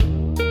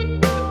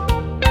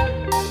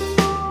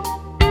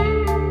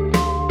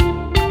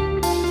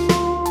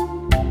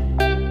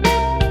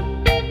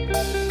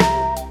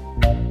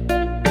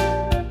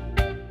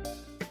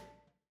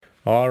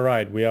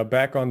right, we are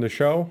back on the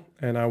show,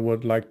 and I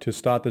would like to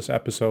start this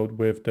episode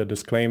with the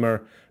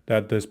disclaimer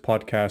that this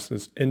podcast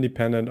is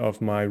independent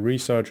of my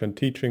research and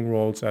teaching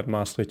roles at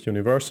Maastricht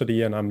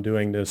University, and I'm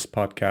doing this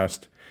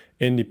podcast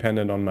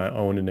independent on my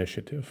own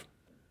initiative.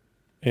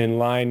 In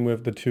line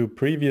with the two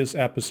previous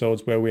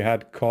episodes where we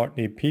had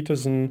Courtney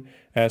Peterson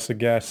as a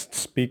guest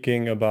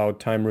speaking about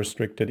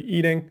time-restricted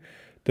eating,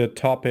 the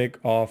topic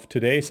of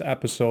today's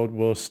episode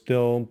will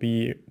still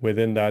be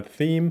within that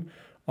theme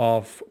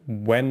of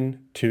when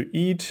to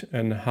eat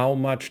and how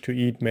much to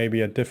eat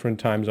maybe at different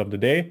times of the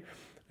day.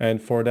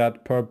 And for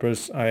that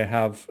purpose, I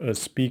have a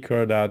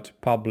speaker that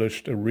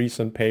published a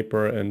recent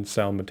paper in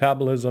Cell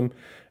Metabolism,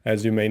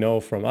 as you may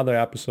know from other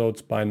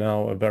episodes by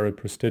now, a very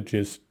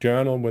prestigious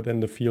journal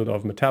within the field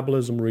of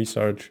metabolism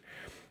research.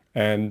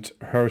 And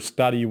her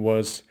study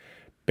was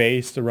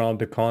based around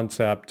the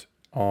concept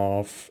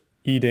of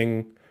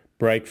eating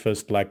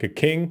breakfast like a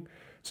king.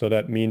 So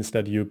that means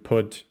that you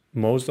put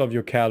most of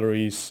your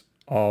calories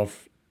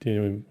of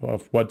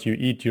what you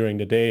eat during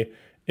the day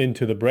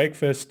into the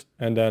breakfast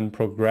and then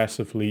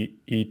progressively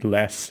eat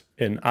less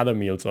in other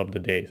meals of the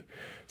day.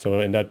 So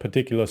in that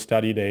particular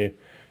study, they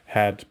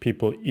had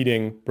people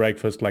eating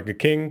breakfast like a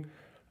king,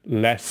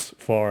 less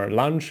for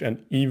lunch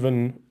and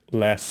even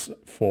less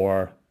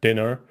for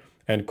dinner,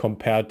 and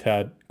compared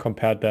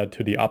that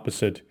to the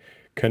opposite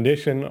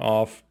condition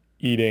of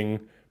eating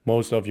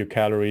most of your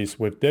calories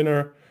with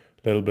dinner,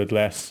 a little bit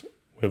less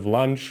with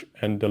lunch,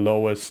 and the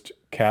lowest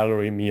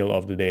calorie meal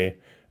of the day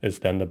is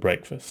then the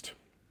breakfast.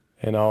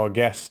 And our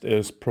guest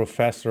is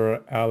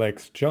Professor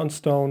Alex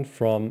Johnstone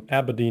from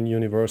Aberdeen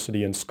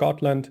University in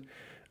Scotland,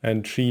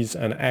 and she's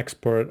an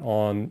expert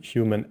on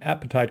human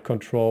appetite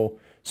control,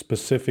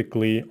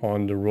 specifically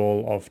on the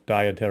role of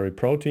dietary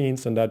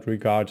proteins in that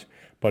regard,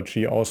 but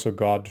she also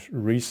got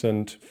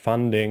recent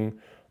funding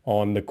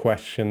on the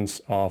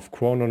questions of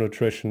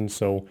chrononutrition,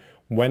 so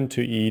when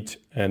to eat,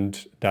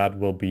 and that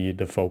will be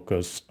the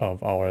focus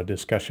of our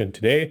discussion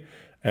today.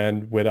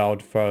 And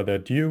without further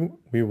ado,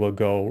 we will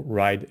go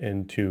right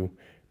into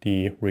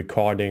the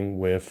recording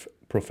with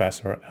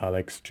Professor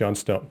Alex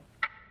Johnstone.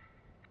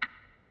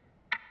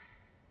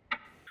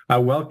 I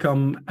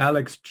welcome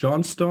Alex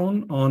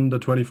Johnstone on the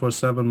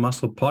 24/7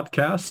 Muscle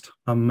podcast.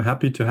 I'm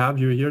happy to have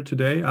you here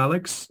today,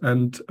 Alex.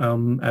 And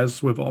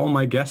as with all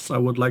my guests, I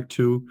would like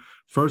to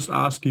first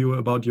ask you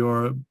about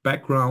your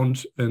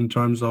background in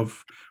terms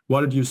of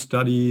what did you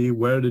study,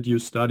 where did you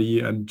study,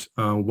 and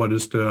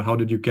how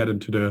did you get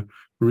into the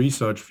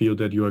research field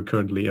that you are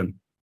currently in?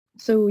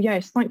 So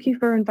yes, thank you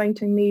for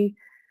inviting me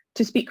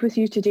to speak with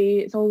you today.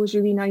 It's always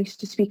really nice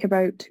to speak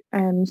about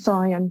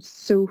science.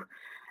 So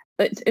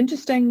it's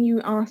interesting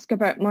you ask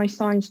about my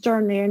science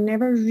journey. I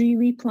never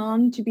really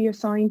planned to be a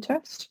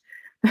scientist.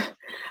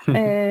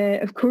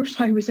 Of course,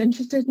 I was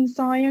interested in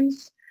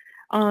science.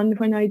 And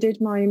when I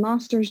did my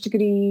master's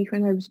degree,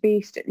 when I was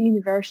based at the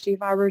University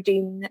of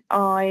Aberdeen,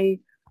 I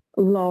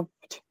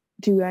loved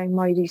doing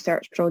my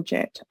research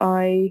project.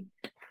 I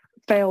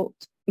felt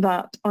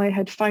that I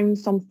had found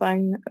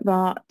something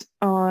that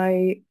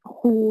I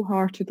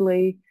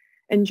wholeheartedly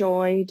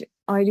enjoyed.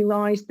 I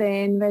realised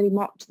then very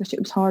much that it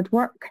was hard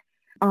work,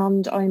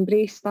 and I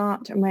embraced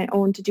that and went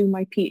on to do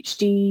my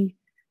PhD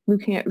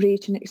looking at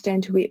rate and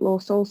extent of weight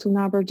loss also in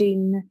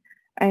Aberdeen.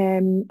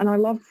 And I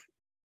love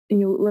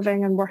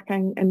living and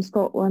working in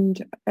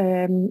Scotland.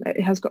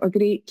 It has got a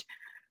great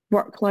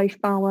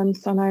work-life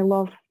balance, and I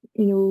love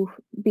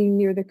being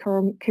near the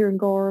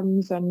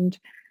Cairngorms and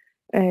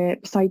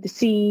beside the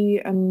sea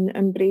and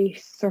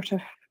embrace sort of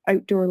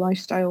outdoor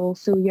lifestyle.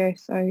 So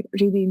yes, I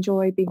really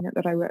enjoy being at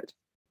the Rowett.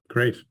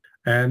 Great.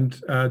 And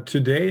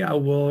today I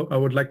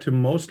would like to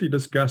mostly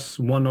discuss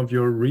one of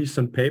your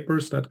recent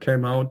papers that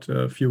came out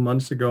a few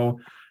months ago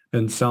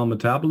in Cell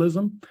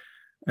Metabolism.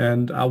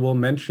 And I will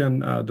mention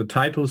the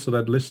title so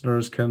that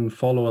listeners can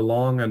follow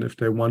along, and if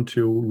they want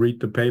to read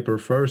the paper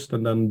first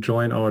and then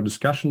join our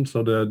discussion.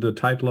 So the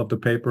title of the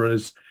paper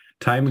is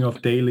Timing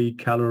of Daily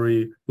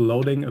Calorie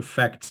Loading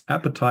Affects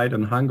Appetite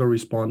and Hunger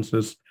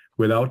Responses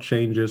Without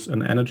Changes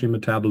in Energy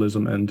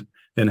Metabolism and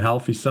in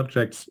Healthy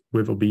Subjects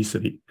with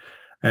Obesity.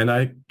 And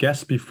I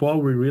guess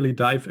before we really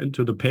dive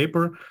into the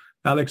paper,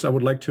 Alex, I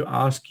would like to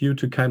ask you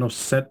to kind of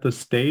set the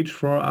stage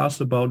for us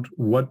about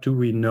what do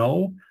we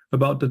know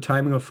about the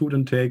timing of food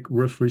intake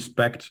with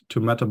respect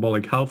to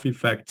metabolic health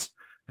effects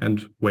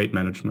and weight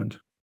management.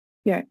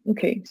 Yeah,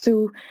 okay.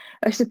 So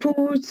I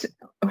suppose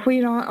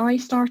where I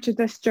started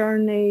this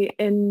journey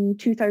in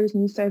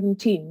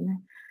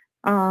 2017,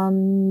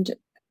 and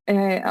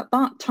at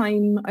that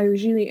time I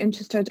was really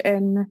interested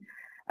in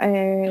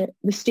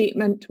the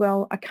statement,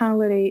 well, a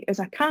calorie is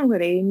a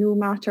calorie no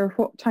matter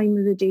what time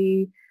of the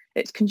day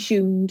it's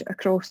consumed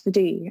across the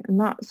day. And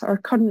that's our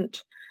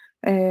current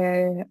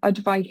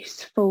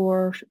advice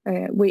for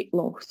weight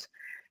loss.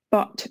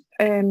 But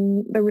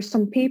there were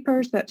some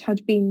papers that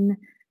had been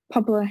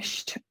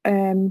published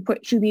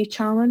which really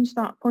challenged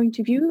that point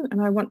of view,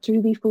 and I want to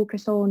really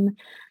focus on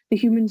the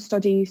human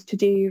studies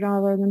today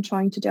rather than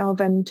trying to delve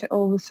into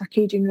all the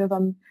circadian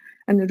rhythm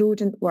and the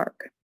rodent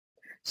work.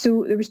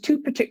 So there was two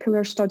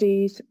particular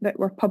studies that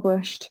were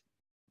published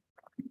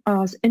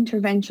as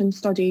intervention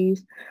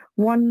studies,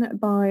 one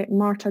by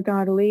Marta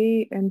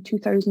Garley in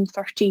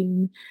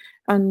 2013,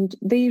 and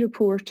they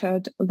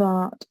reported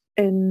that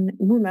in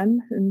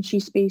women, and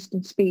she's based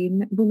in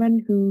Spain,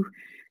 women who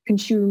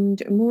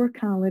consumed more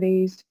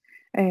calories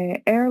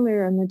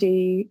earlier in the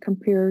day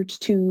compared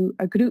to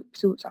a group,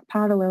 so it's a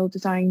parallel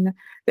design,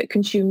 that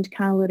consumed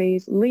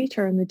calories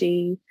later in the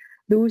day.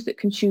 Those that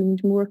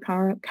consumed more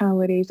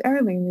calories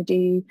early in the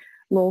day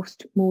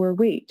lost more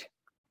weight.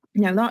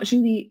 Now that's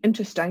really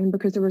interesting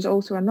because there was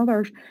also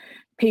another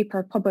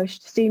paper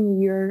published the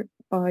same year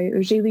by a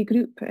Israeli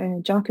group,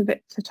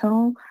 Jakovitz et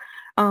al.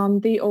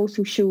 They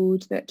also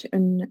showed that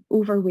in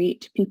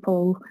overweight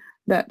people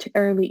that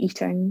early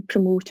eating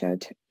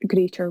promoted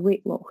greater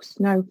weight loss.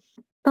 Now,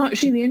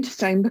 that's really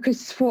interesting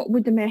because what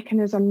would the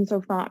mechanisms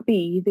of that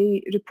be?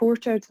 They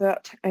reported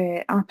that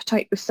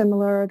appetite was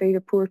similar. They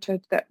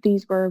reported that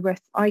these were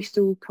with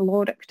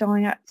isocaloric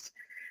diets.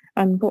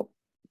 And what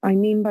I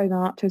mean by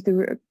that is they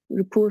were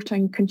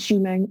reporting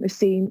consuming the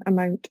same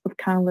amount of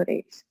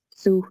calories.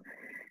 So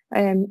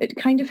it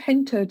kind of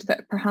hinted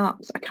that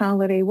perhaps a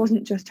calorie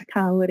wasn't just a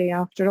calorie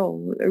after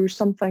all. There was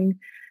something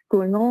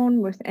going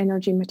on with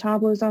energy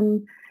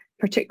metabolism,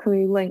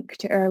 particularly linked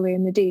to early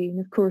in the day. And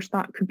of course,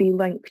 that could be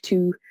linked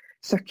to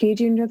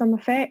circadian rhythm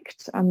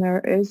effects. And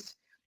there is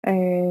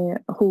a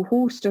whole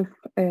host of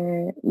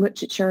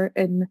literature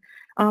in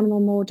animal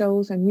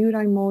models and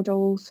murine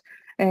models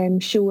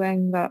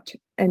showing that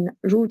in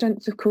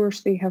rodents, of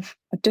course, they have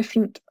a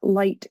different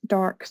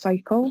light-dark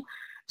cycle.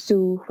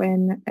 So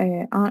when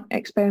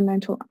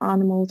experimental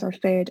animals are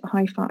fed a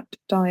high-fat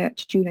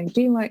diet during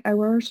daylight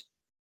hours,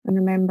 and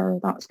remember,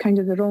 that's kind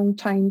of the wrong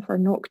time for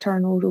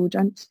nocturnal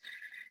rodents,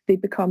 they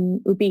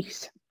become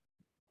obese.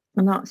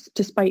 And that's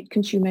despite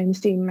consuming the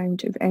same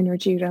amount of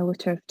energy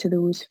relative to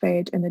those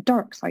fed in the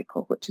dark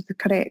cycle, which is the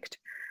correct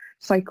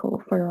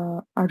cycle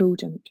for a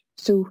rodent.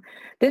 So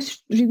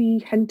this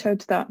really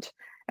hinted that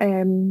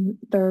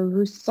there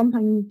was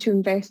something to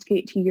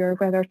investigate here,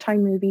 whether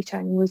time of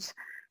eating was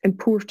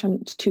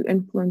important to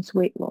influence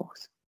weight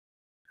loss.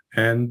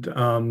 And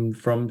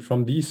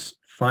from these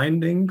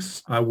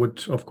findings, I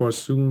would, of course,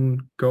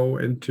 soon go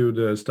into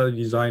the study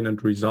design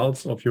and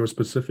results of your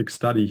specific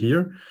study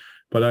here.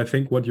 But I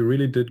think what you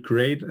really did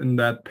great in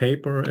that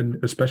paper,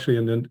 and especially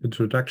in the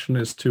introduction,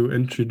 is to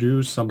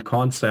introduce some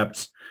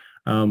concepts,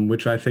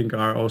 which I think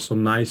are also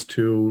nice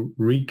to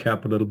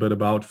recap a little bit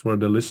about for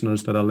the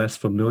listeners that are less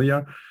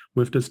familiar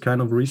with this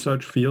kind of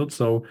research field.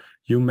 So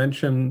you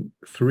mentioned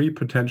 3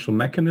 potential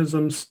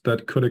mechanisms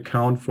that could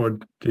account for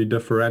the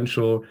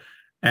differential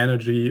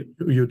energy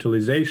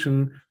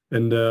utilization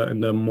in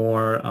the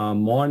more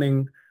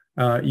morning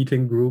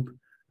eating group,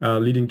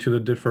 leading to the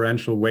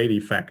differential weight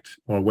effect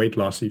or weight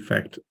loss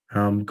effect.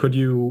 Could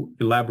you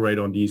elaborate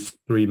on these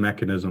 3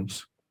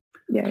 mechanisms?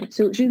 Yeah,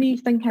 so it's really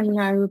thinking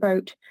now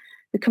about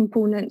the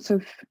components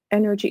of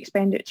energy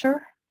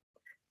expenditure.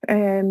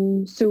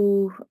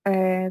 So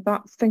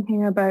that's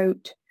thinking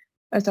about,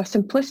 as a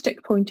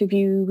simplistic point of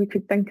view, we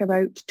could think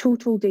about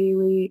total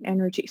daily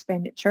energy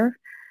expenditure,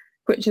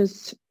 which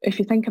is, if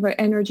you think about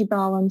energy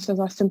balance as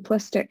a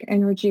simplistic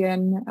energy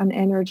in and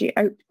energy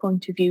out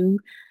point of view,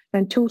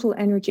 then total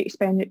energy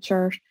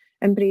expenditure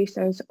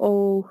embraces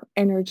all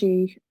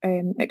energy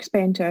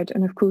expended.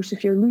 And of course,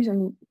 if you're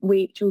losing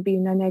weight, you'll be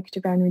in a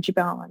negative energy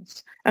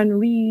balance. And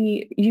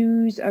we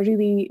use a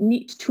really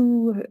neat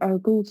tool, a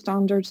gold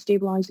standard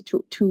stabilizer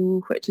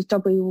tool, which is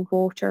W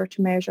water,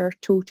 to measure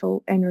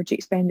total energy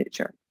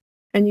expenditure.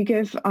 And you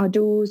give a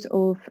dose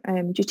of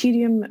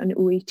deuterium and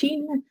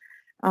O18.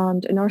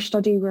 And in our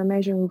study, we're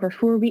measuring over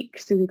 4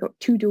 weeks, so we got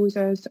 2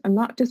 doses, and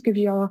that just gives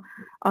you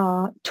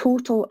a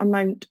total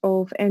amount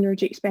of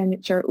energy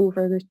expenditure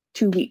over the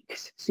 2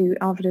 weeks. So you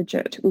average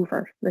it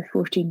over the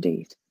 14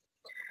 days.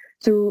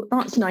 So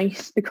that's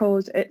nice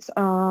because it's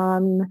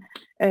an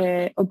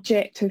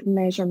objective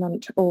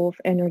measurement of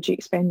energy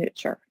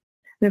expenditure.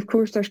 And of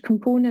course, there's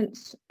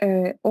components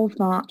of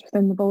that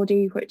within the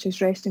body, which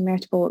is resting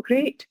metabolic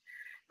rate,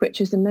 which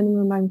is the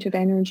minimum amount of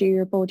energy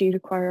your body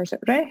requires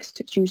at rest.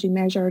 It's usually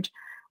measured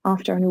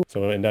after an...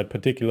 So in that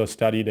particular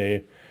study,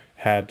 they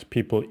had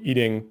people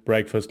eating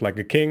breakfast like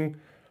a king,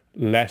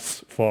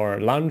 less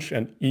for lunch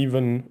and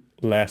even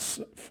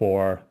less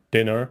for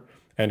dinner,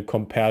 and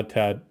compared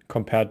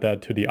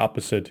that to the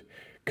opposite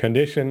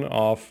condition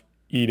of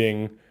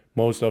eating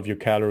most of your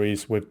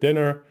calories with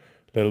dinner,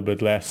 a little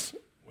bit less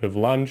with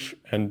lunch,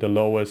 and the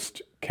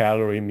lowest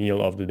calorie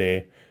meal of the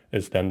day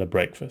is then the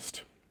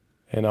breakfast.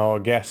 And our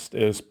guest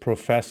is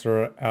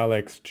Professor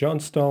Alex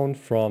Johnstone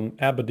from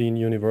Aberdeen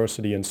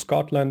University in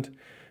Scotland,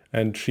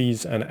 and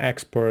she's an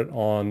expert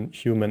on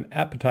human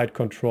appetite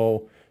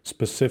control,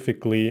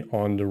 specifically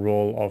on the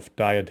role of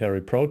dietary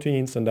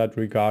proteins in that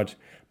regard,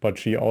 but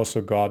she also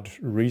got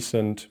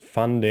recent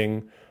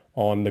funding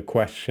on the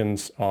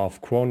questions of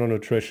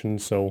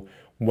chrononutrition, so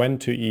when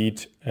to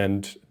eat,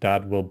 and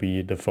that will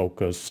be the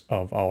focus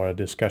of our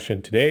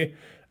discussion today.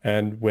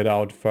 And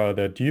without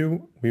further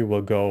ado, we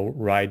will go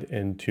right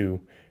into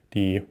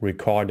the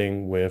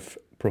recording with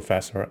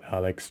Professor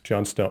Alex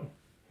Johnstone.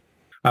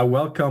 I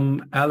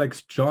welcome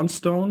Alex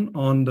Johnstone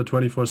on the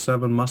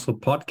 24/7 Muscle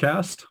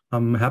podcast.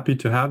 I'm happy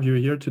to have you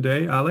here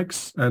today,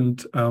 Alex.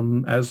 And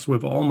as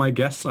with all my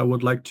guests, I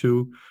would like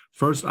to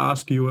first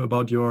ask you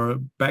about your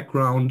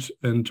background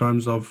in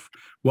terms of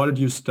what did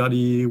you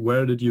study,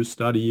 where did you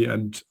study,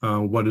 and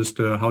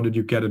how did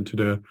you get into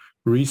the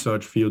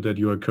research field that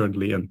you are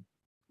currently in?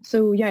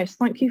 So yes,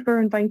 thank you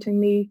for inviting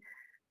me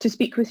to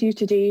speak with you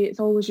today. It's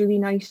always really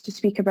nice to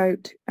speak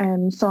about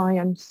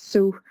science.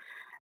 So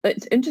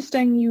it's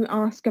interesting you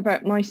ask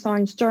about my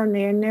science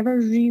journey. I never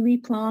really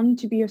planned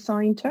to be a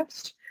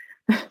scientist.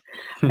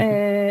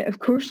 Of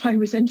course, I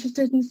was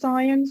interested in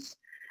science.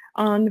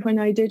 And when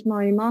I did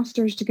my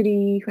master's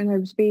degree, when I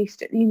was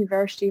based at the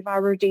University of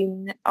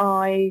Aberdeen,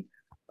 I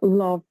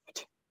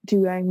loved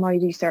doing my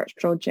research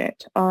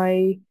project.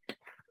 I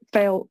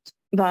felt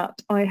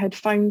that I had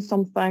found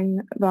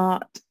something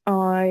that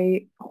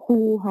I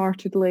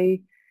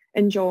wholeheartedly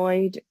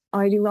enjoyed.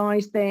 I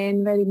realised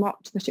then very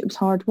much that it was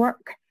hard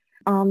work,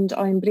 and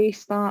I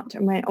embraced that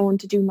and went on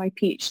to do my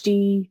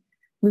PhD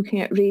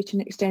looking at rate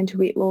and extent of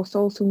weight loss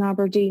also in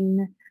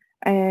Aberdeen.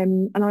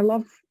 And I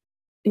love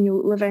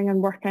living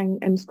and working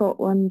in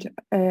Scotland.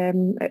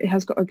 It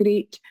has got a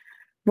great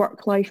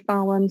work-life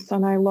balance,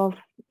 and I love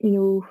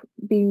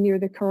being near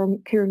the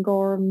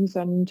Cairngorms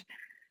and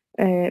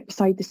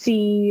beside the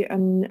sea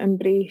and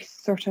embrace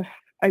sort of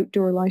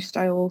outdoor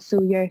lifestyle.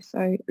 So yes,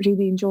 I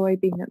really enjoy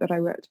being at the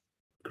Rowett.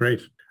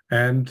 Great.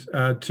 And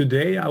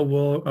today I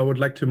would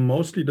like to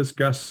mostly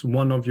discuss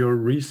one of your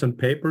recent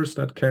papers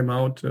that came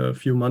out a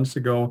few months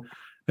ago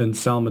in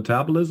Cell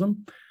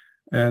Metabolism.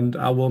 And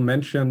I will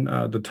mention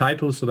the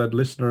title so that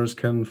listeners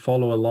can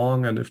follow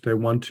along, and if they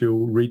want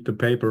to read the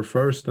paper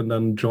first and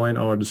then join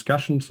our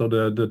discussion. So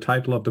the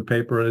title of the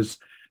paper is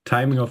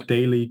Timing of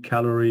Daily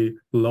Calorie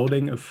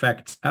Loading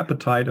Affects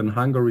Appetite and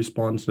Hunger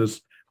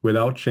Responses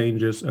Without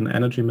Changes in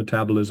Energy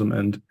Metabolism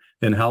and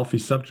in Healthy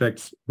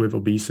Subjects with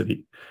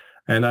Obesity.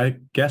 And I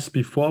guess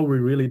before we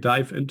really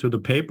dive into the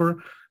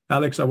paper,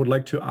 Alex, I would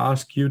like to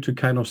ask you to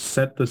kind of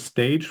set the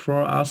stage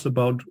for us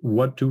about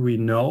what do we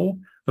know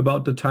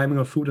about the timing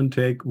of food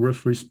intake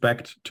with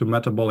respect to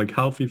metabolic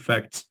health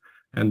effects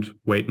and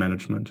weight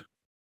management.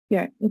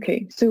 Yeah,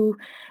 okay. So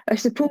I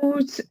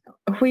suppose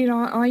where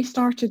I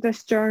started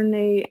this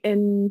journey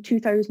in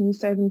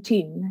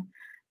 2017,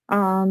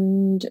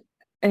 and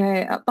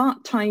at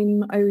that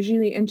time I was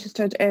really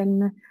interested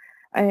in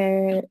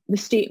the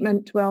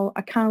statement, well,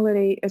 a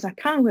calorie is a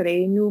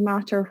calorie no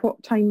matter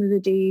what time of the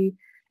day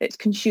it's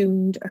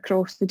consumed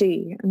across the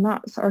day. And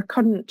that's our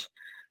current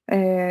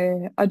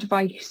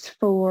advice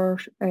for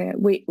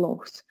weight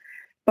loss.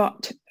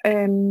 But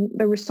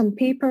there were some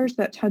papers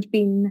that had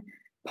been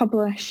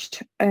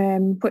published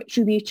which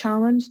really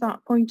challenged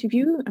that point of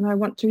view. And I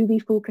want to really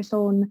focus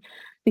on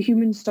the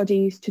human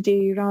studies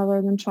today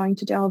rather than trying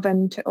to delve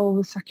into all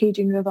the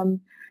circadian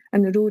rhythm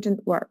and the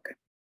rodent work.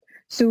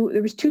 So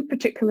there was two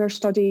particular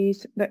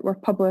studies that were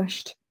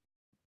published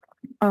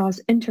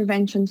as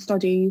intervention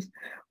studies,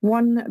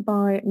 one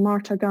by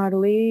Marta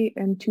Garolé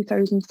in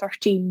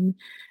 2013,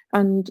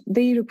 and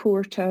they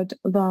reported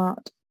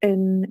that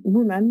in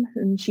women,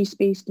 and she's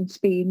based in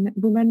Spain,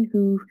 women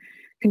who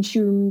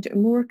consumed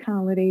more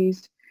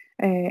calories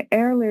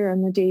earlier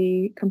in the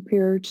day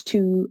compared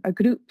to a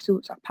group, so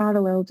it's a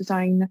parallel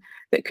design,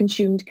 that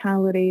consumed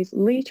calories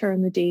later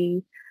in the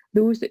day.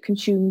 Those that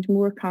consumed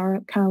more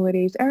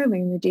calories early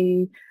in the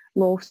day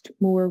lost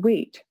more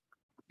weight.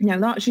 Now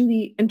that's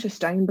really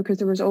interesting because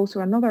there was also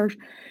another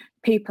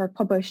paper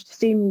published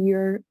same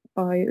year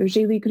by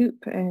Urgeli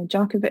Group,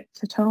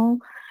 Jakovitz et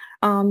al.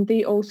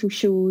 They also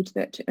showed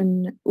that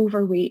in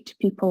overweight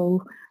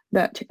people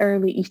that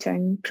early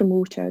eating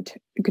promoted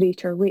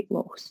greater weight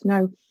loss.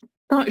 Now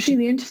that's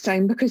really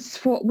interesting because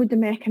what would the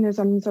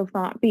mechanisms of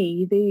that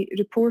be? They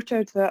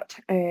reported that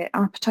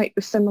appetite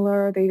was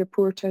similar. They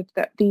reported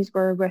that these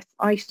were with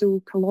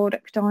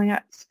isocaloric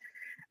diets.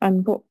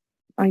 And what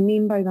I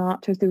mean by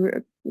that is they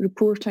were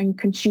reporting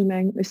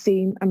consuming the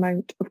same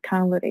amount of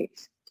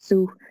calories.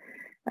 So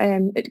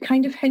it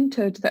kind of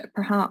hinted that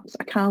perhaps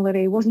a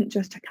calorie wasn't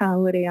just a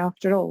calorie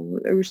after all.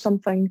 There was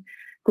something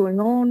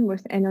going on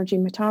with energy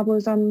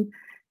metabolism,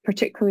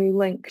 particularly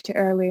linked to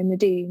early in the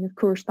day. And of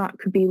course, that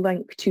could be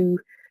linked to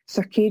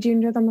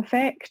circadian rhythm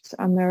effects.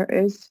 And there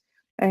is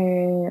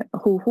a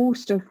whole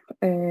host of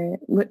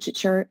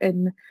literature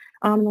in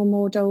animal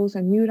models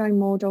and murine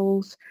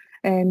models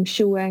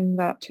showing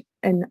that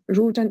in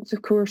rodents,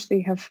 of course,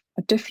 they have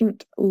a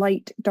different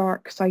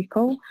light-dark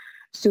cycle.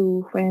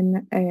 So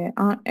when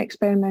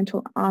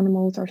experimental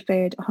animals are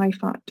fed a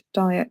high-fat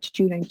diet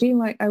during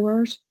daylight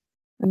hours,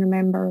 and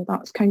remember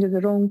that's kind of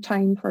the wrong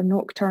time for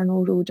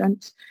nocturnal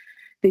rodents,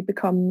 they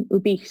become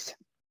obese.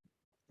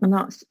 And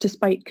that's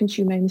despite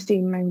consuming the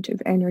same amount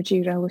of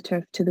energy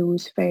relative to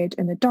those fed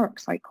in the dark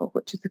cycle,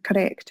 which is the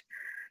correct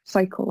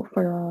cycle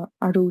for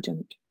a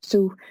rodent.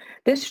 So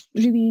this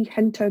really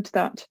hinted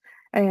that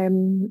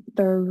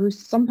there was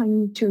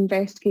something to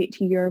investigate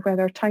here,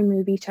 whether time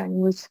of eating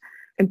was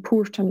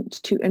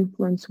important to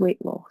influence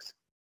weight loss.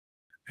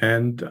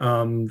 And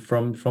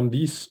from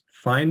these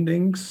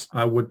findings.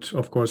 I would,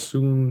 of course,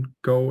 soon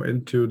go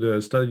into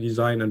the study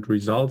design and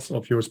results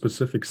of your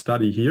specific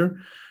study here.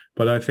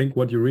 But I think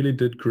what you really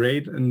did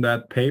great in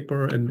that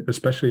paper, and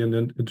especially in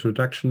the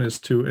introduction, is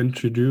to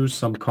introduce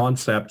some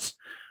concepts,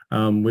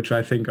 which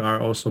I think are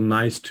also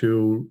nice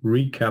to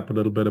recap a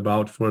little bit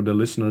about for the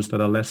listeners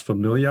that are less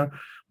familiar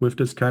with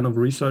this kind of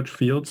research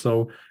field.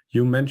 So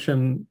you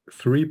mentioned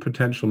 3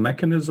 potential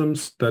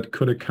mechanisms that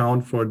could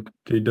account for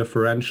the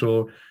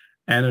differential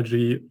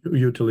energy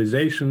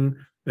utilization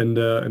in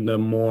the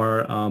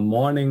more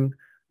morning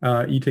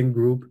eating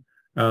group,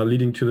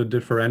 leading to the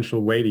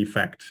differential weight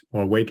effect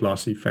or weight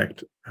loss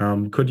effect.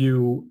 Could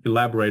you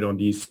elaborate on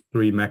these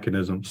 3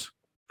 mechanisms?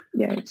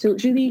 Yeah, so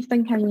it's really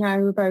thinking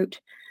now about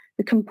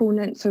the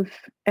components of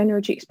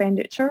energy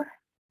expenditure.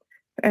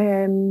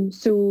 That's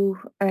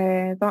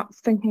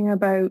thinking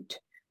about,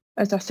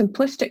 as a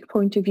simplistic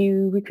point of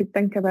view, we could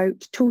think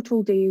about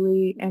total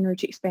daily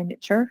energy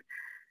expenditure,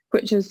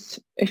 which is,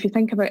 if you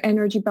think about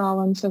energy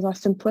balance as a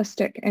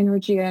simplistic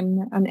energy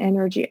in and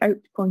energy out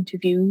point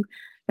of view,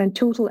 then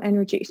total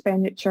energy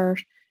expenditure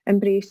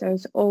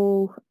embraces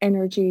all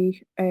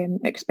energy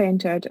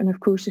expended. And of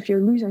course, if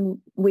you're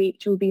losing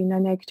weight, you'll be in a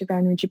negative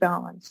energy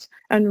balance.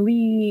 And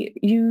we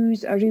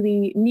use a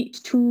really neat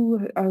tool,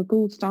 a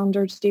gold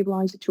standard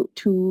stabilizer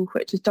tool,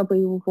 which is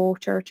W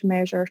water, to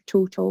measure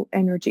total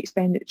energy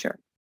expenditure.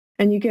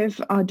 And you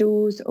give a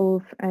dose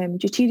of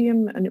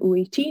deuterium and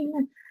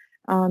O18.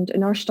 And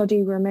in our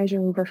study, we're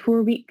measuring over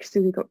 4 weeks, so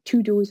we got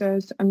 2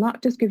 doses, and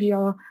that does give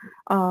you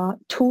a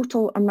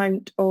total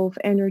amount of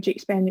energy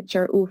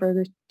expenditure over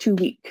the 2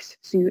 weeks.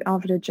 So you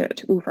average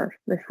it over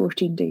the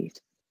 14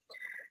 days.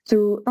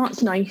 So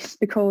that's nice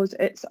because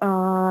it's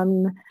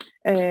an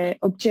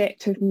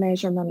objective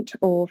measurement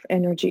of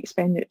energy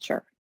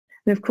expenditure.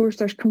 And of course,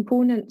 there's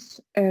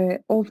components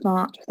of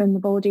that within the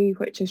body,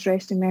 which is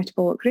resting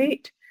metabolic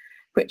rate,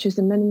 which is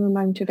the minimum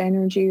amount of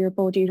energy your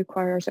body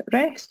requires at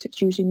rest. It's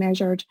usually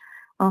measured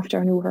after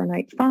an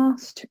overnight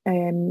fast,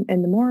 in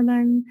the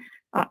morning,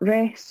 at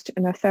rest,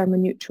 in a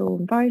thermoneutral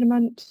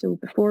environment, so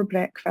before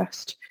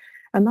breakfast.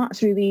 And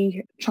that's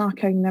really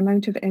tracking the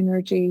amount of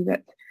energy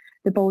that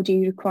the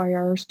body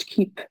requires to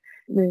keep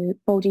the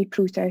body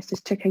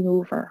processes ticking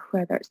over,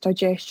 whether it's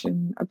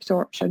digestion,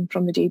 absorption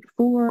from the day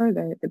before,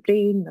 the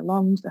brain, the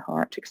lungs, the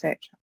heart, etc.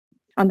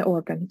 And the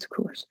organs, of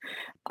course.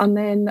 And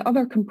then the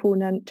other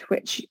component,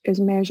 which is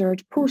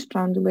measured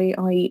postprandially,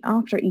 i.e.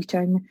 after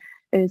eating,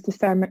 is the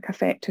thermic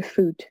effect of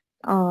food.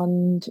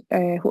 And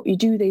what you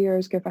do there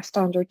is give a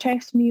standard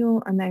test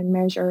meal and then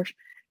measure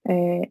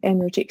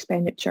energy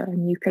expenditure.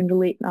 And you can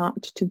relate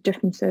that to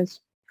differences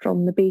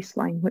from the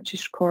baseline, which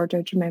is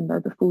recorded, remember,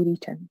 before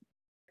eating.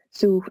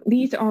 So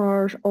these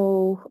are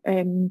all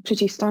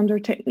pretty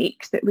standard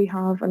techniques that we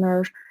have in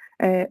our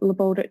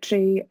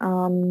laboratory,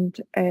 and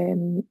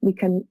we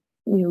can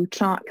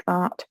track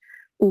that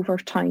over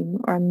time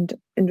and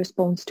in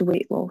response to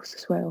weight loss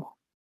as well.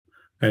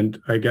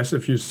 And I guess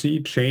if you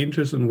see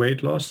changes in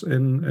weight loss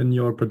in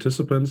your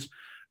participants,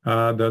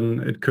 then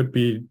it could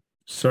be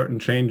certain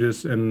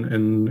changes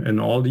in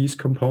all these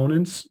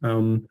components.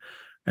 And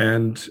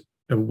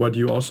what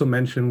you also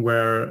mentioned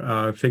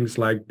were things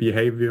like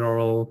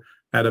behavioral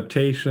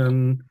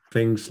adaptation,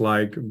 things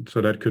like,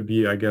 so that could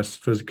be, I guess,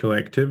 physical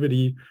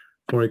activity,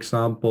 for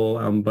example,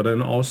 but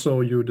then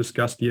also you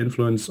discussed the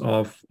influence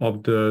of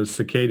the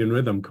circadian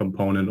rhythm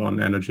component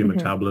on energy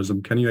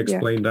metabolism. Can you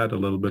explain that a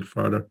little bit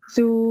further?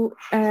 So,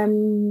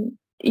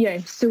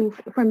 so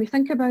when we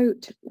think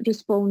about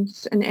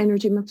response and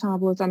energy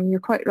metabolism, you're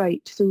quite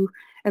right. So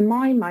in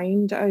my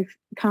mind, I've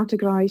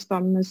categorised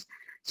them as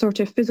sort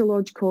of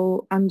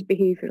physiological and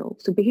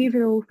behavioural. So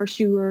behavioural, for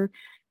sure,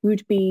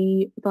 would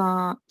be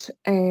that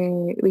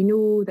we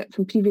know that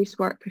from previous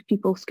work, if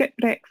people skip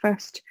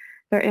breakfast,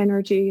 their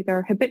energy,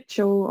 their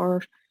habitual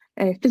or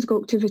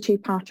physical activity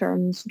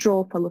patterns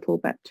drop a little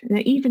bit. And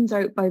it evens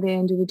out by the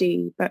end of the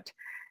day, but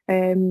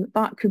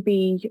that could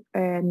be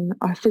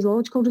a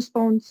physiological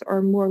response,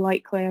 or more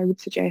likely, I would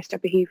suggest, a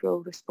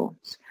behavioural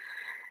response.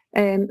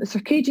 The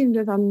circadian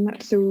rhythm,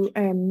 so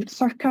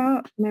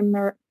circa,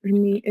 remember,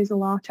 is a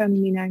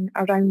Latin meaning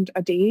around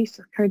a day.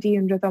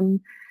 Circadian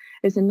rhythm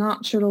is a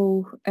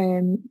natural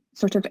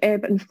sort of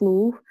ebb and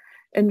flow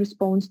in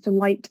response to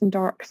light and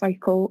dark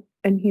cycle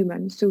in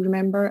humans. So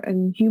remember,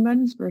 in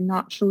humans, we're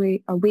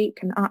naturally awake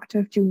and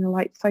active during the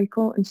light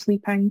cycle and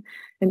sleeping,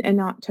 and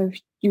inactive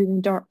during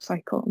the dark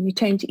cycle. And we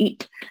tend to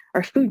eat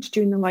our food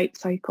during the light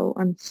cycle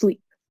and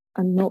sleep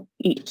and not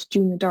eat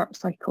during the dark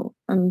cycle.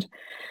 And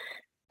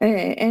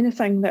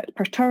anything that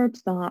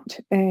perturbs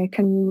that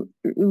can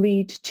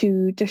lead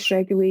to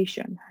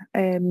dysregulation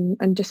and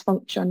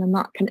dysfunction, and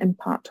that can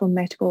impact on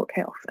metabolic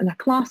health. And a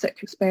classic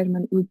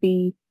experiment would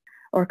be,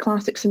 or a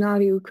classic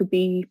scenario could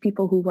be,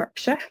 people who work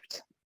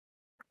shifts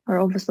are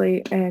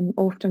obviously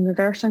often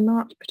reversing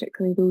that,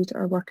 particularly those that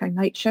are working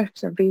night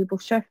shifts or variable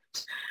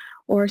shifts.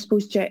 Or I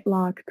suppose jet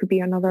lag could be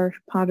another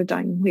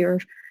paradigm where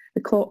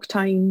the clock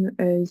time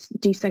is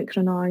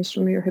desynchronized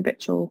from your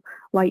habitual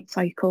light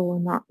cycle,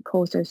 and that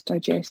causes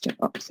digestive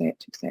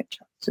upset, etc.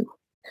 So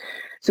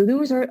So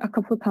those are a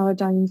couple of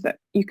paradigms that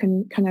you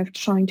can kind of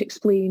try to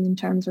explain in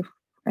terms of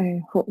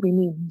what we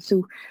mean.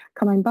 So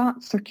coming back,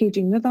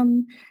 circadian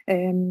rhythm,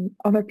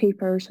 other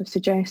papers have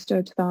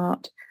suggested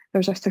that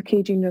there's a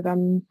circadian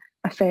rhythm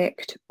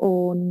effect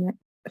on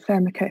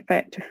thermic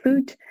effect of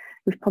food.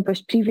 We've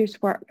published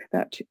previous work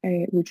that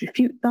would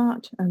refute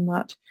that, and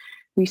that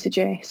we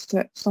suggest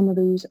that some of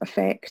those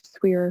effects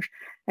where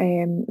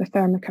the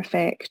thermic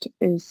effect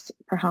is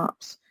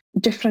perhaps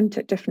different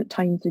at different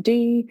times of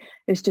day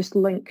is just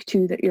linked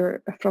to that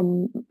you're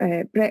from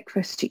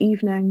breakfast to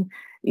evening,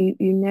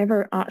 you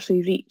never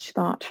actually reach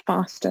that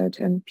fasted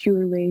and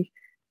purely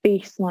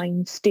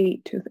baseline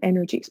state of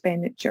energy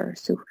expenditure.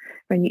 So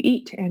when you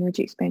eat,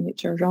 energy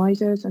expenditure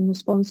rises in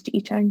response to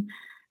eating,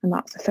 and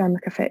that's the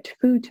thermic effect of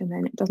food, and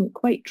then it doesn't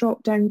quite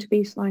drop down to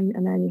baseline,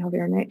 and then you have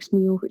your next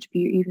meal, which would be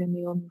your evening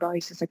meal, and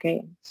rises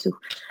again. So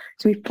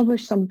we've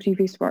published some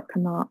previous work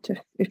on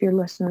that, if your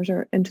listeners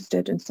are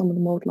interested in some of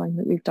the modelling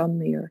that we've done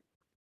there.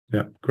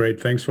 Yeah, great.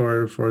 Thanks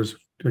for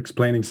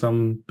explaining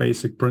some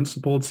basic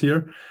principles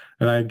here.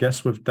 And I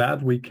guess with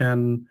that, we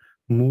can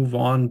move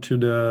on to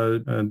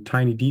the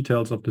tiny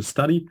details of the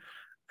study.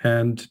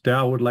 And there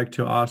I would like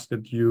to ask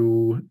that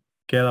you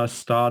get us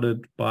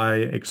started by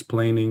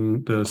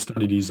explaining the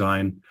study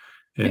design.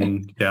 I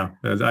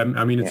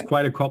mean, it's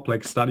quite a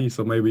complex study,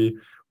 so maybe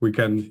we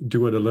can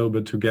do it a little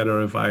bit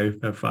together if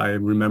I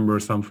remember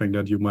something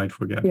that you might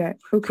forget. Yeah,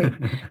 okay.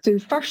 So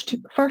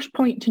first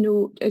point to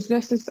note is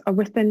this is a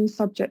within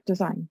subject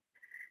design.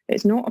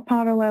 It's not a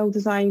parallel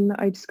design that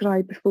I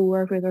described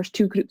before where there's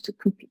two groups of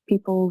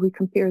people, we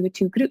compare the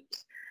two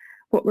groups.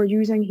 What we're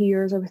using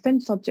here is a within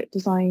subject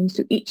design,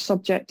 so each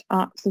subject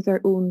acts as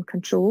their own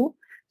control.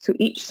 So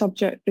each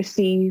subject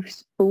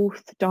receives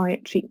both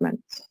diet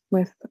treatments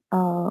with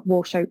a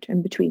washout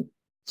in between.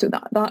 So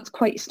that's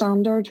quite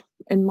standard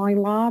in my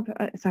lab.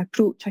 It's an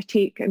approach I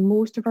take in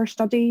most of our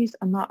studies,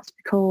 and that's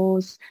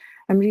because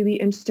I'm really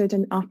interested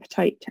in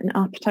appetite. And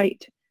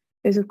appetite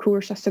is, of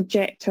course, a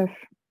subjective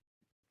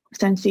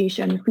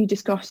sensation. If we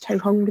discussed how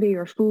hungry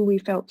or full we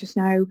felt just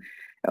now,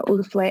 it will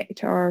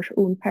reflect our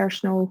own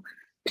personal,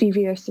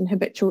 previous and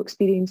habitual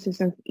experiences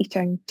of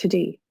eating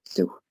today.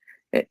 So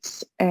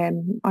it's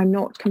I'm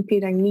not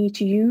comparing me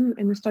to you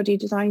in the study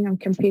design, I'm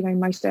comparing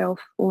myself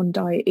on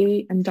diet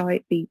A and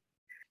diet B.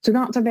 So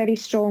that's a very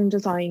strong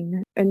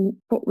design. And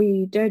what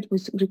we did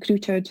was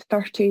recruited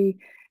 30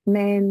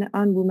 men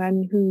and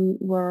women who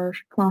were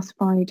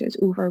classified as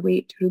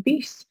overweight or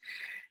obese.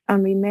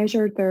 And we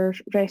measured their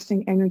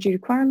resting energy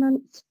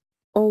requirements.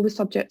 All the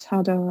subjects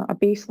had a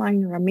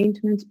baseline or a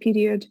maintenance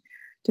period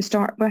to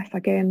start with.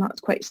 Again, that's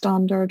quite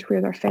standard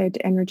where they're fed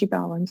energy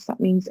balance.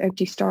 That means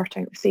everybody's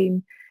starting at the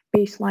same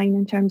baseline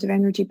in terms of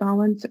energy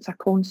balance. It's a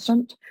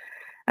constant.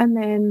 And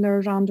then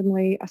they're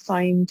randomly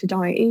assigned to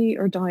diet A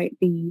or diet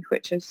B,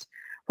 which is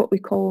what we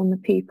call in the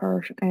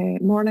paper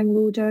morning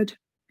loaded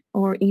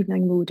or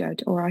evening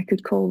loaded, or I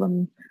could call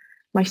them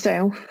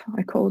myself,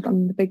 I call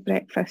them the big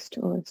breakfast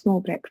or the small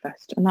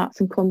breakfast. And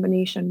that's in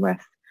combination with,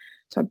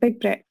 so a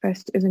big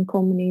breakfast is in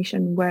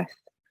combination with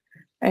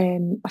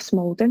a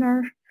small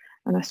dinner,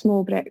 and a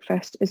small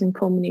breakfast is in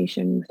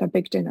combination with a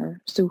big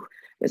dinner. So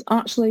it's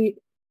actually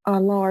a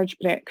large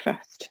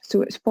breakfast.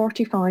 So it's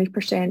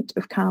 45%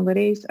 of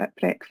calories at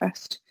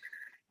breakfast,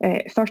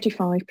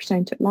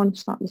 35% at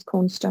lunch, that was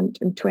constant,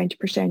 and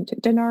 20%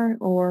 at dinner,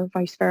 or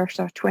vice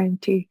versa,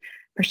 20%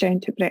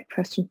 at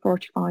breakfast and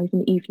 45% in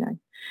the evening.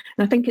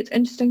 And I think it's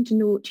interesting to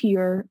note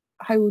here,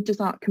 how does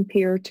that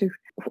compare to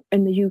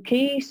in the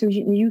UK? So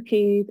in the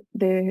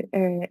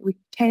UK, we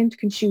tend to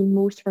consume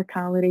most of our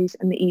calories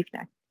in the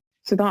evening.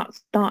 So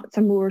that's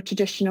a more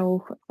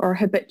traditional or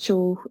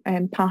habitual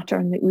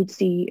pattern that we'd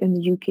see in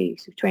the UK.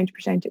 So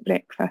 20% at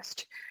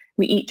breakfast.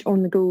 We eat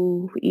on the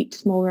go, we eat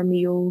smaller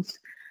meals,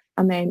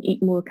 and then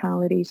eat more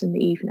calories in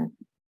the evening.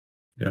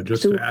 Yeah,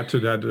 just to add to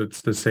that,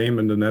 it's the same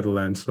in the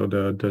Netherlands. So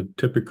the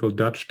typical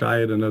Dutch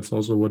diet, and that's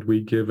also what we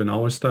give in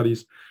our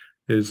studies,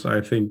 is I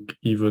think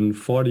even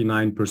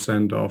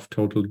 49% of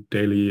total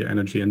daily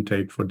energy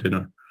intake for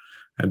dinner.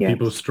 And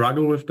people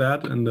struggle with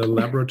that in the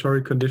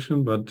laboratory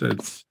condition, but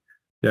it's,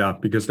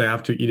 because they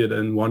have to eat it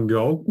in one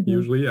go,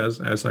 usually,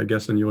 as I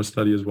guess in your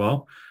study as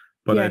well.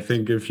 But I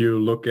think if you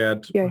look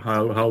at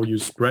how you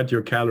spread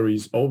your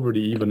calories over the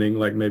evening,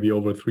 like maybe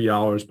over 3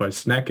 hours by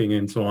snacking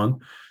and so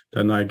on,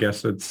 then I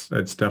guess it's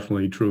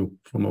definitely true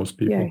for most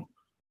people.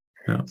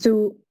 Yeah.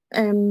 So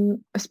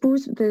I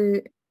suppose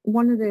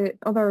one of the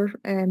other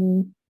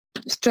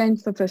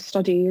strengths of this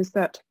study is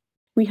that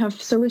we have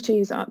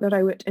facilities at the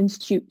Rowett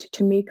Institute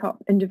to make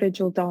up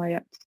individual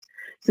diets.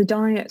 So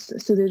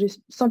the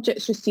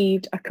subjects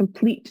received a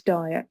complete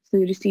diet. So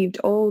they received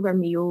all their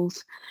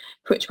meals,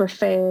 which were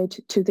fed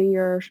to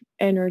their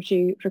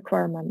energy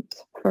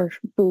requirements for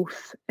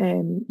both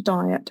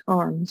diet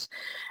arms.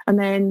 And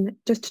then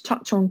just to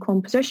touch on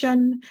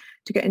composition,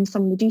 to get in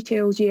some of the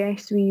details,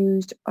 yes, we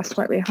used a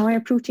slightly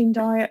higher protein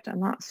diet,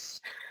 and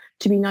that's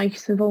to be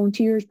nice to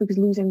volunteers because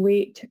losing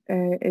weight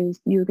is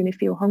you're going to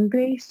feel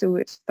hungry. So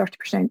it's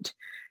 30%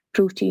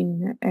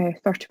 protein,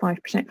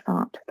 35%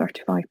 fat,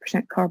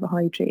 35%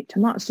 carbohydrate.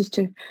 And that's just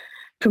to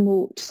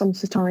promote some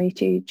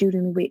satiety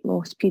during the weight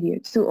loss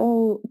period.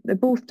 So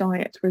both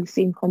diets were the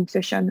same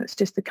composition. It's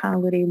just the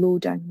calorie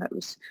loading that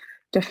was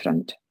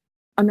different.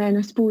 And then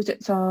I suppose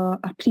it's a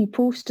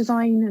pre-post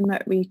design in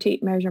that we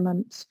take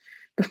measurements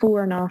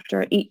before and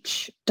after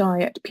each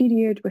diet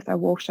period with a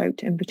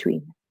washout in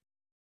between.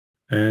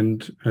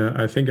 And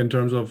I think in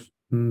terms of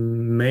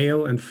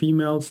male and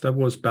females, that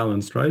was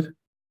balanced, right?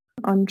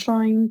 I'm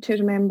trying to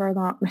remember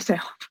that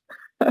myself.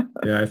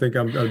 Yeah, I think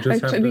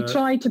we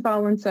tried to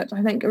balance it.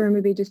 I think it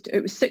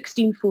was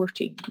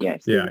 16-14.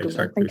 Yes. Yeah,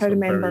 exactly. I think I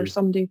remember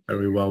somebody.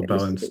 Very well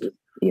balanced.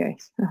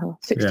 Yes.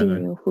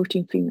 16 male,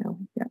 14 female.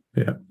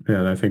 Yeah.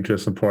 Yeah. I think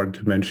just important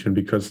to mention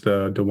because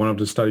the one of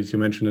the studies you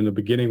mentioned in the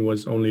beginning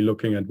was only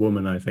looking at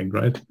women, I think,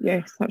 right?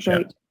 Yes, that's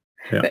right.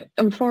 Yeah. But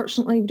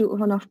unfortunately, we don't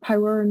have enough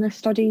power in this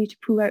study to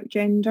pull out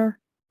gender.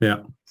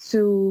 Yeah.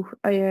 So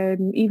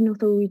even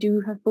though we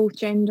do have both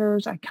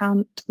genders, I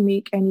can't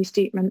make any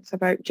statements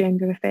about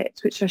gender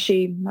effects, which is a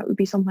shame. That would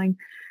be something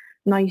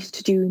nice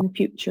to do in the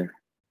future.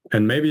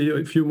 And maybe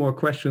a few more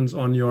questions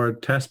on your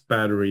test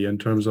battery in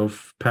terms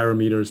of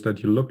parameters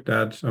that you looked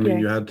at. I mean,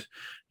 you had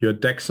your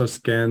DEXA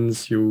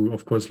scans. You,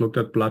 of course, looked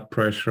at blood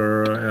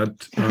pressure,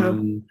 at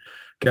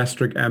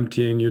gastric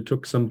emptying. You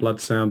took some blood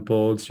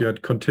samples. You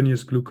had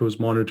continuous glucose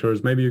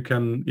monitors. Maybe you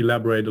can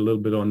elaborate a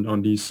little bit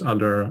on these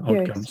other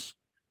outcomes. Yes.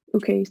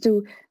 Okay,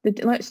 so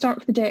let's start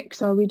with the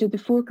DEXA. We did the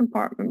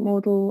 4-compartment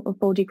model of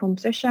body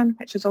composition,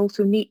 which is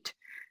also neat.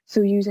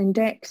 So using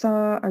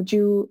DEXA, a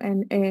dual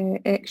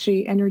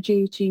X-ray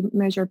energy to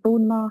measure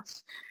bone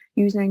mass,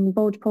 using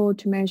BOD-POD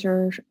to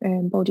measure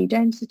body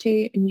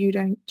density, and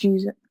using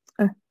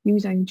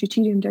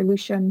deuterium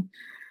dilution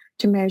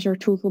to measure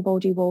total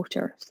body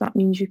water. So that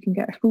means you can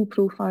get a full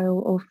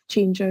profile of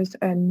changes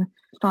in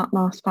fat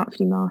mass,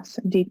 fat-free mass,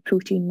 indeed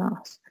protein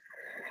mass,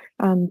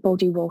 and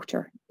body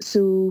water.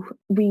 So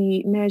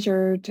we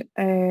measured,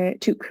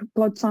 took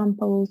blood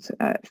samples,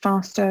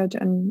 fasted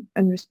and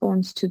in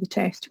response to the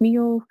test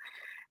meal.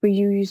 We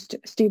used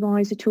stable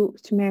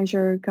isotopes to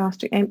measure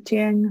gastric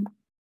emptying,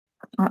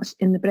 that's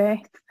in the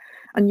breath.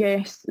 And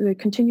yes, the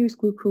continuous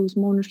glucose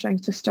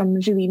monitoring system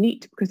is really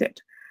neat because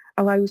it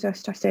allows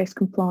us to assess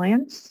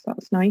compliance.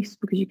 That's nice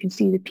because you can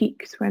see the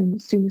peaks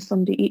as soon as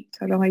somebody eats,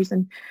 a rise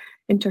in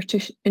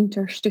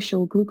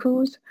interstitial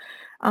glucose.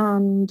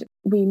 And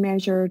we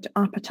measured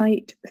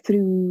appetite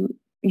through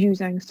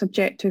using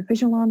subjective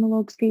visual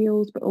analog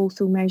scales, but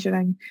also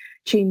measuring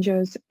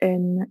changes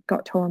in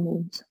gut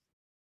hormones.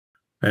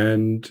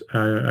 And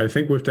I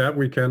think with that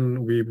we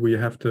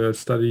have the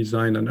study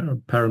design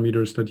and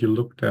parameters that you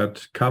looked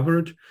at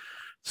covered.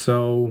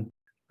 So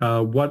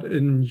what,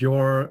 in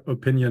your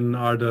opinion,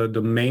 are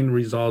the main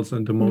results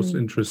and the most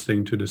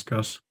interesting to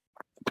discuss?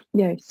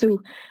 Yeah,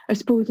 so I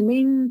suppose the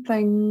main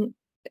thing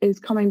is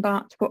coming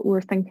back to what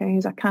we're thinking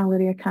is a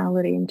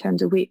calorie in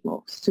terms of weight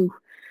loss. So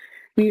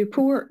we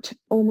report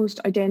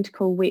almost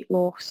identical weight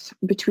loss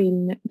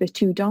between the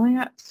two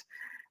diets,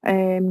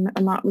 and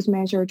that was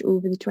measured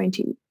over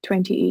the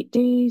 28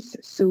 days.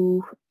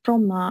 So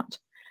from that,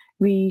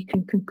 we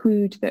can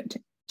conclude that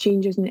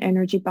changes in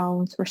energy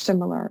balance were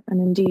similar. And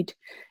indeed,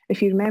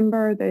 if you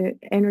remember, the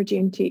energy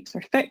intakes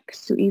are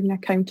fixed, so even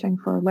accounting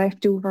for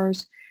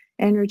leftovers,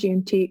 energy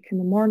intake in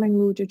the morning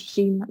loaded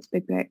regime, that's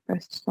big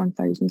breakfast,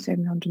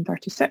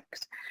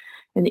 1,736.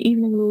 In the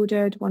evening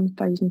loaded,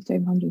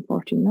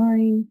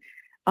 1,749.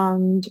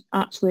 And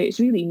actually, it's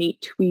really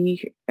neat.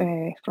 We,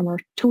 from our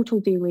total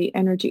daily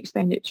energy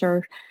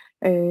expenditure,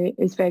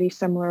 is very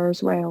similar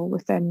as well,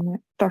 within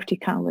 30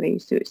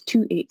 calories. So it's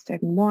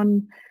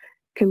 2,871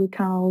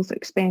 kilocalories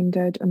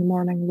expended in the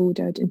morning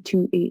loaded and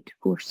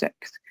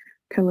 2,846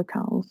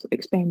 kilocalories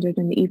expended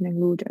in the evening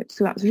loaded.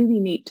 So that's really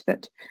neat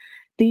that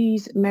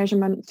these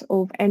measurements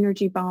of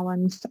energy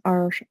balance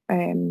are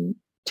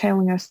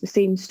telling us the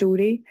same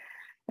story,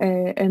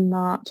 in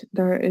that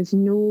there is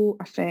no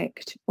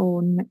effect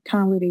on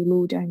calorie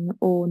loading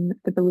on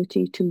the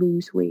ability to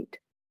lose weight.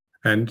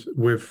 And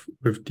with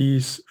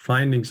these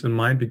findings in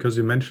mind, because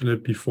you mentioned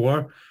it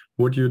before,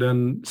 would you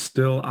then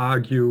still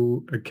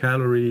argue a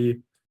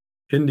calorie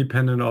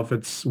independent of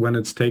when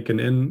it's taken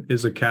in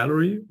is a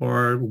calorie,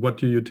 or what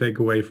do you take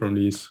away from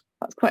these?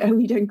 That's quite a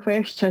leading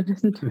question,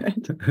 isn't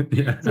it?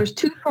 Yeah. So there's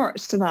two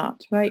parts to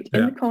that, right?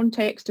 In the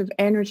context of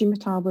energy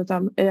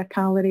metabolism, a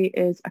calorie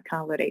is a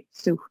calorie.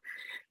 So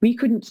we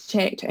couldn't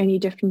detect any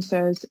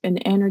differences in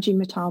energy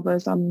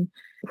metabolism,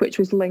 which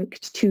was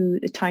linked to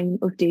the time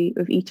of day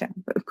of eating.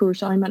 But of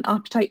course, I'm an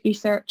appetite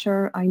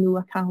researcher. I know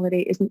a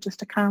calorie isn't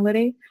just a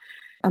calorie,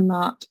 and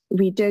that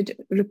we did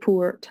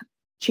report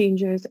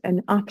changes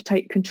in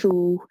appetite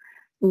control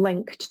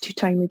linked to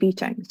time of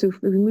eating. So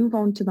if we move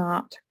on to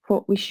that,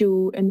 what we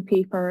show in the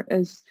paper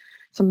is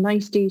some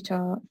nice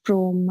data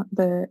from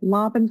the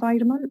lab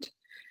environment,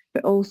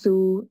 but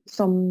also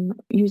some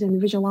using the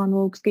visual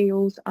analog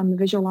scales and the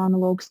visual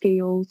analog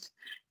scales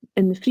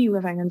in the free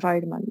living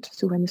environment.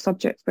 So when the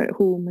subjects are at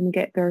home and they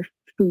get their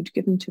food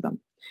given to them.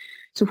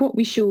 So what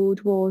we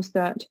showed was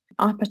that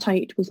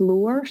appetite was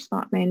lower, so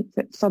that meant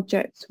that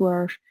subjects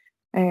were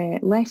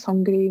less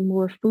hungry,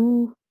 more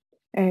full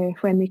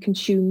when they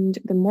consumed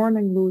the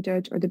morning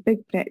loaded or the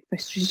big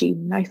breakfast regime.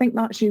 And I think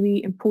that's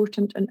really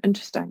important and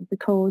interesting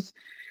because,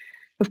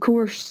 of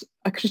course,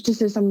 a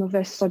criticism of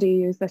this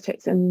study is that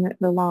it's in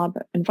the lab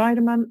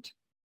environment,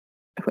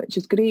 which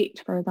is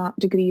great for that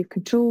degree of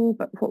control,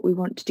 but what we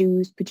want to do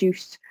is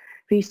produce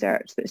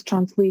research that's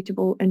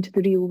translatable into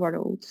the real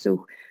world.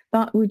 So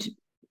that would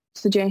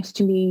suggest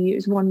to me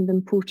is one of the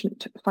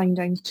important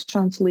findings to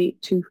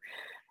translate, to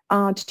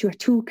add to a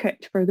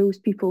toolkit for those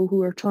people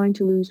who are trying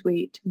to lose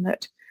weight, and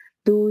that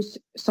those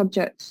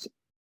subjects,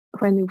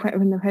 when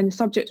the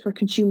subjects were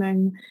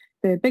consuming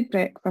the big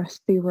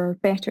breakfast, they were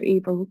better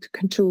able to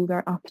control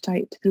their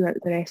appetite throughout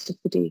the rest of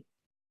the day.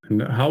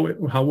 And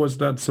how was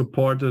that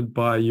supported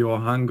by your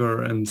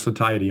hunger and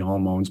satiety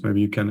hormones?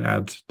 Maybe you can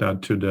add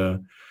that to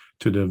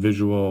the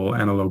visual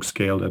analog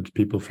scale that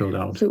people filled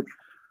out. So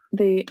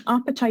the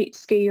appetite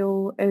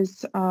scale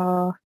is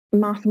a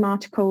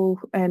mathematical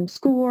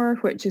score,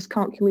 which is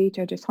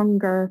calculated as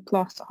hunger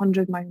plus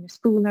 100 minus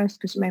fullness,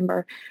 because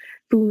remember,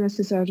 fullness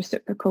is a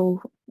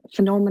reciprocal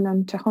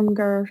phenomenon to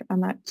hunger,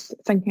 and that's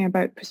thinking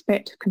about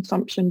prospective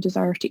consumption,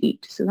 desire to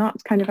eat. So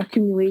that's kind of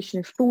accumulation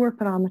of 4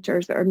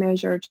 parameters that are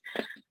measured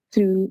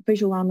through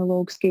visual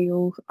analog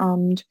scale.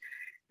 And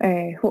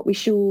what we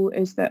show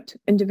is that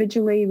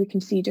individually we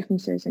can see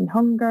differences in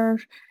hunger,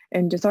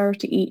 in desire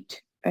to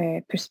eat,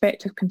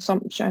 prospective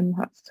consumption,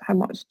 that's how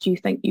much do you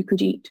think you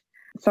could eat,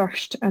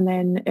 thirst, and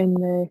then in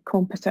the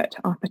composite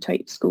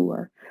appetite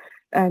score.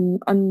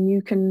 And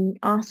you can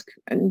ask,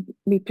 and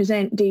we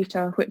present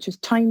data which is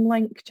time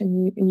linked,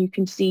 and you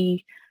can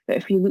see that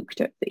if you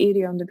looked at the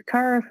area under the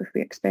curve, if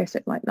we express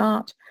it like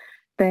that,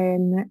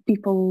 then the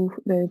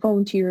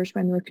volunteers,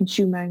 when we're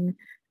consuming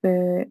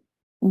the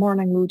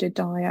morning loaded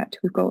diet,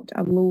 we've got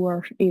a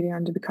lower area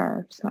under the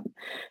curve. So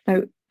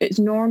now, it's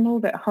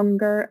normal that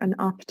hunger and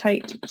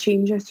appetite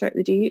changes throughout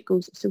the day. It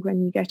goes, so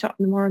when you get up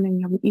in the morning,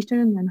 you haven't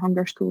eaten, then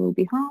hunger score will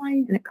be high,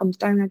 and it comes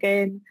down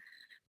again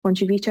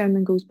once you've eaten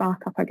and goes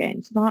back up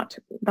again. So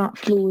that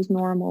flow is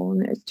normal,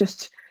 and it's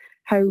just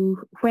how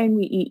when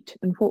we eat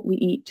and what we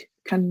eat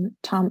can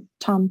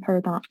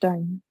tamper that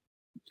down.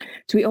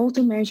 So we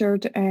also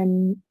measured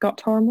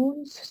gut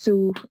hormones,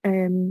 so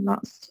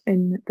that's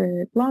in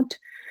the blood.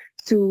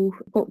 So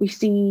what we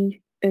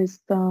see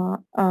is the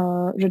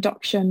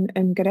reduction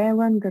in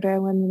ghrelin.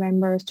 Ghrelin,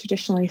 remember, is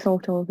traditionally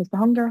thought of as the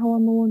hunger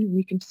hormone, and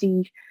you can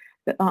see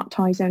that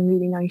ties in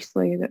really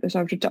nicely, that there's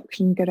a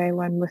reduction in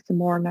ghrelin with the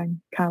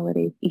morning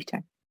calorie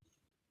eating.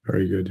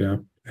 Very good, yeah.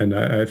 And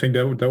I think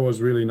that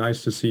was really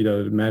nice to see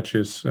that it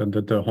matches,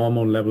 that the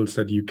hormone levels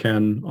that you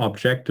can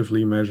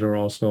objectively measure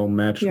also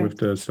match with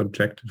the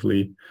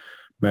subjectively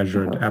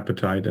measured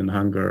appetite and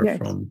hunger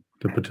from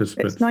the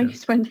participants. It's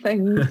nice when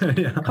things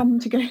come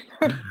together.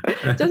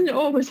 It doesn't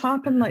always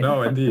happen like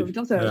that, indeed.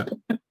 does it?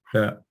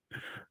 Yeah.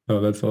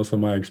 No, that's also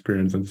my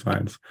experience in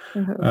science.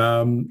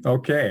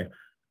 Okay.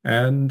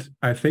 And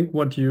I think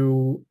what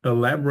you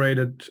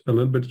elaborated a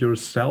little bit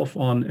yourself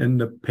on in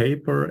the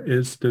paper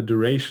is the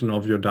duration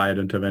of your diet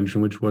intervention,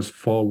 which was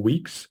 4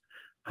 weeks.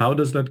 How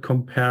does that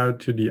compare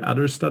to the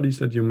other studies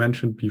that you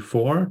mentioned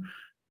before?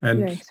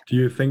 And do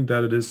you think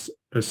that it is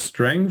a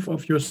strength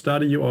of your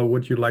study, or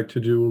would you like to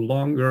do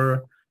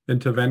longer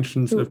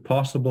interventions if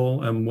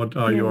possible? And what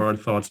are your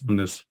thoughts on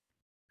this?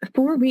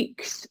 4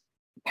 weeks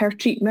per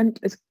treatment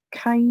is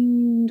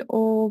kind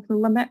of the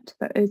limit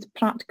that is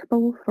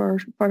practicable for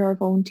our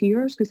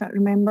volunteers, because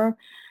remember,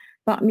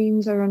 that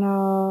means they're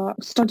on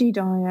a study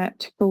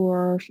diet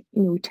for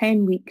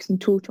 10 weeks in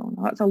total.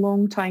 Now, that's a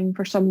long time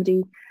for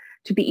somebody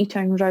to be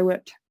eating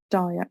Rowett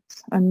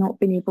diets and not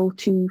being able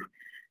to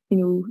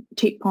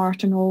take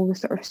part in all the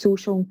sort of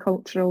social and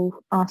cultural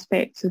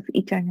aspects of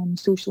eating and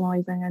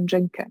socialising and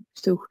drinking.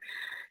 So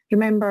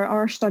remember,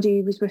 our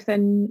study was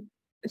within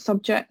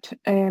subject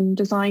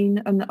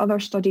design, and the other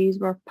studies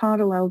were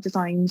parallel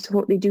designs. So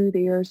what they do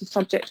there is the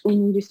subject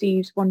only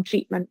receives one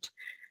treatment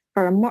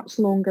for a much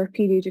longer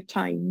period of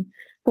time.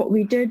 What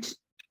we did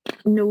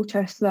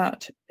notice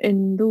that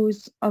in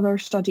those other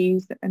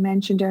studies that I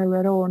mentioned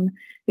earlier on,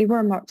 they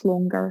were much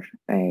longer,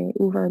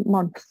 over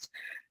months.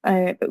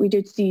 But we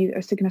did see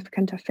a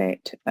significant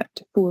effect at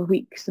 4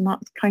 weeks, and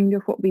that's kind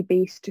of what we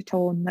based it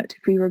on, that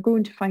if we were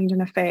going to find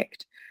an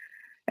effect,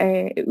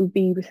 it would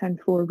be within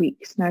 4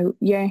 weeks. Now,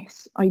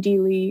 yes,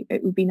 ideally,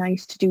 it would be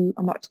nice to do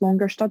a much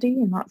longer study,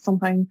 and that's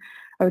something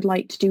I would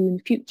like to do in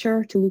the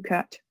future, to look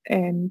at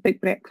big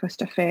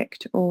breakfast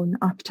effect on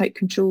appetite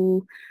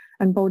control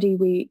and body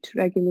weight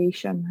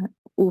regulation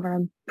over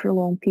a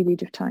prolonged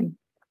period of time.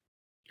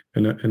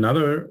 And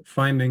another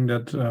finding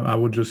that I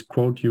would just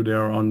quote you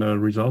there on the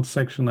results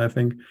section, I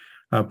think,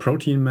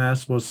 protein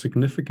mass was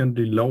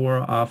significantly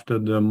lower after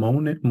the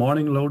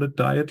morning loaded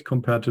diet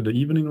compared to the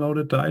evening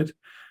loaded diet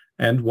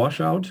and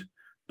washout,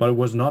 but it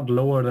was not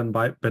lower than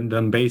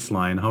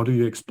baseline. How do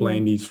you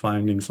explain these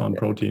findings on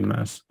protein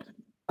mass?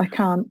 I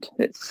can't.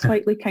 It's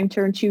slightly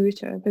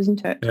counterintuitive,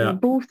 isn't it? Yeah.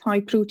 Both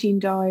high protein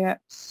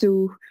diets,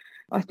 so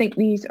I think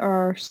these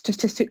are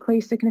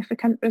statistically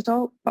significant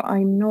results, but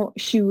I'm not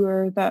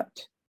sure that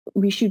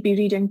we should be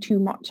reading too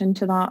much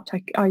into that.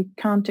 I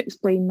can't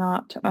explain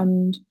that.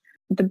 And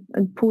the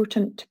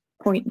important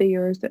point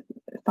there is that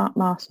fat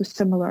mass was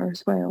similar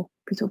as well,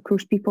 because of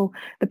course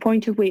the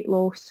point of weight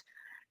loss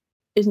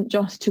isn't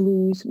just to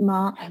lose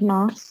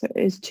mass, it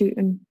is to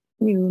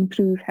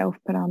improve health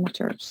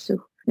parameters.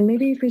 So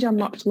maybe if we had a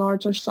much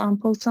larger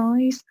sample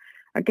size,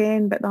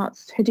 again, but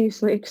that's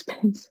hideously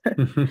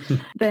expensive,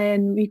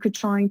 then we could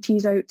try and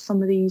tease out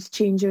some of these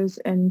changes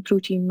in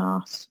protein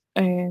mass.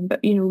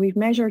 But we've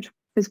measured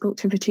physical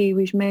activity,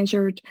 we've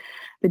measured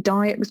the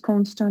diet was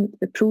constant,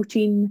 the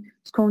protein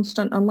was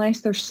constant,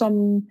 unless there's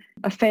some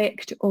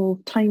effect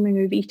of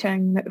timing of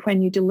eating that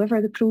when you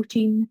deliver the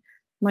protein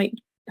might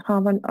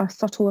have a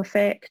subtle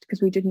effect,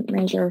 because we didn't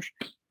measure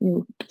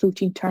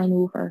protein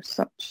turnover as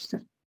such. So.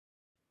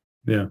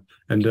 Yeah,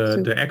 and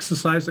the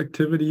exercise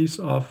activities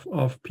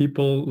of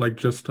people, like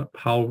just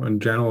how in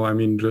general, I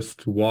mean,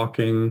 just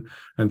walking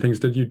and things,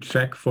 did you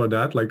check for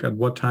that? Like at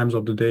what times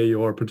of the day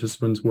your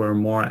participants were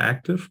more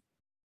active?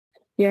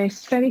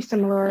 Yes, very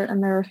similar,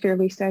 and they're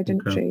fairly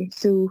sedentary. Okay.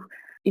 So,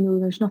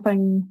 there's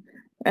nothing,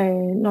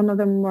 none of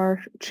them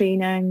were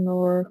training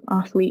or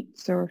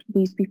athletes, or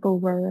these people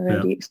were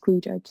already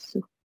excluded.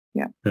 So,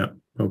 yeah. Yeah,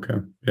 okay.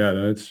 Yeah,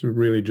 that's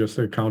really just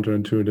a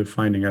counterintuitive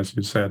finding, as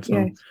you said. So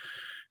yes.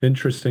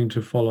 Interesting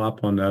to follow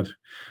up on that.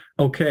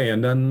 Okay,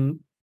 and then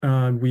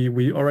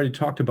we already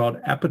talked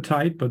about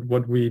appetite, but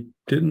what we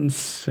didn't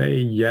say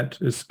yet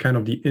is kind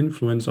of the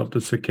influence of the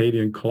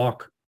circadian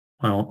clock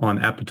on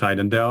appetite.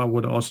 And there I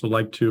would also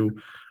like to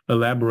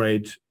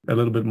elaborate a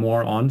little bit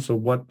more on. So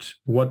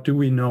what do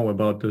we know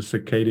about the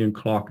circadian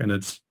clock and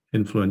its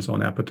influence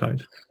on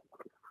appetite?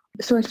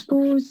 So I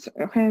suppose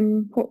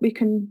what we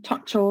can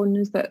touch on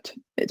is that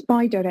it's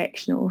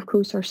bidirectional. Of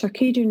course, our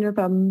circadian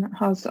rhythm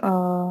has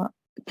a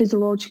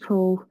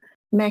physiological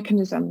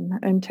mechanism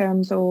in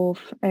terms of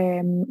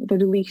the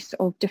release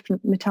of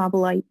different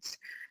metabolites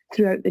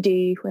throughout the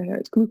day, whether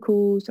it's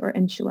glucose or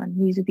insulin.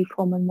 These would be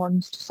common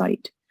ones to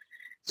cite.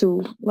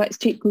 So let's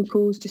take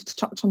glucose just to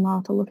touch on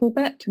that a little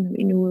bit, and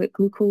we know that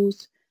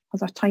glucose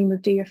has a time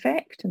of day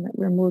effect, and that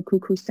we're more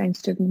glucose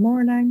sensitive in the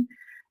morning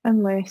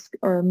and less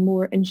or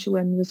more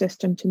insulin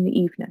resistant in the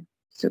evening.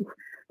 So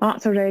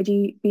that's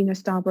already been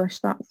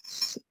established.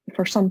 That's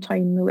for some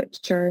time in the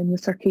literature, in the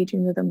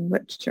circadian rhythm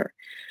literature.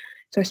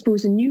 So I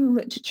suppose the new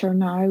literature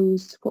now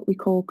is what we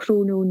call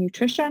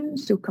chrononutrition,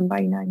 so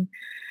combining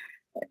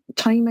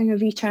timing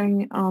of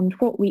eating and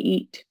what we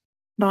eat.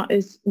 That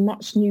is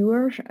much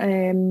newer,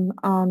 and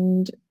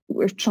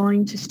we're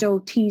trying to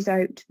still tease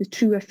out the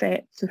true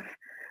effects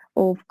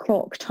of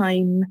clock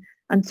time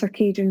and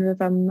circadian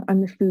rhythm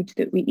and the food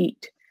that we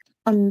eat.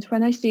 And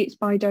when I say it's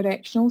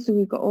bidirectional, so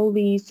we've got all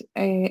these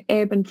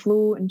ebb and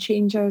flow and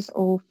changes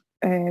of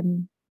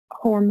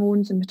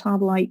hormones and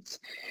metabolites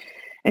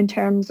in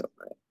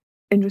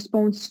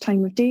response to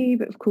time of day,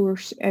 but of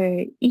course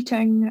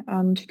eating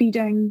and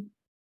feeding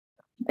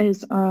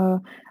is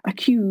a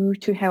cue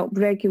to help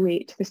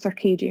regulate the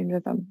circadian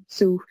rhythm.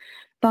 So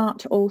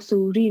that also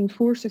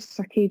reinforces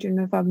circadian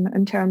rhythm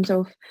in terms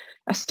of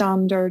a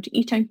standard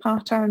eating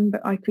pattern,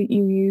 but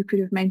you could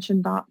have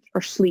mentioned that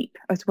for sleep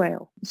as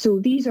well. So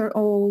these are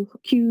all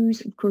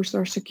cues. Of course,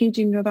 our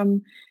circadian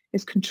rhythm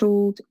is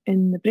controlled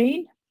in the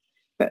brain,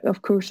 but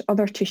of course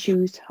other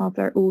tissues have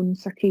their own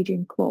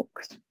circadian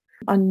clocks.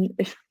 And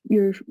if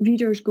your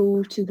readers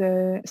go to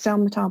the Cell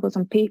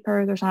Metabolism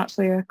paper, there's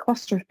actually a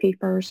cluster of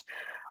papers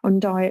on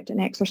diet and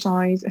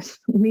exercise. It's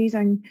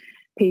amazing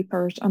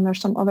papers, and there's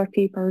some other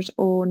papers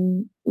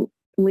on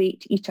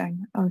late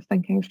eating. I was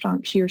thinking of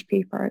Frank Shear's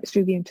paper. It's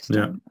really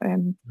interesting.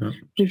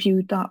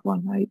 Reviewed that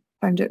one. I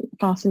found it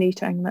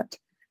fascinating that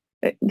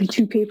the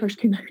two papers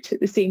came out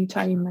at the same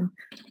time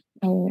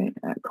and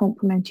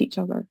complement each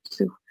other.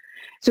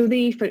 So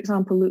they, for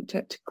example, looked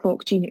at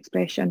clock gene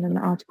expression in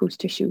the adipose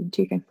tissue and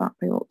taking fat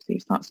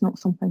biopsies. That's not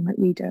something that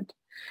we did.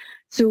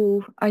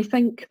 So I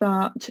think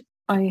that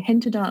I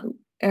hinted at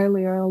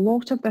earlier, a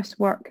lot of this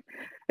work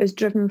is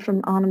driven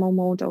from animal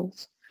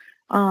models.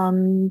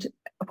 And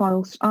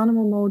whilst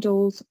animal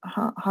models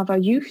have a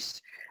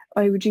use,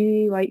 I would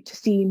really like to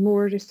see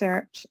more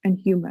research in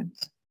humans,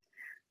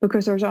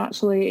 because there's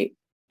actually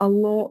a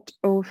lot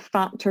of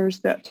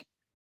factors that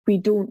we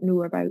don't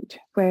know about,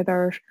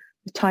 whether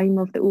the time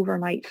of the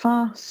overnight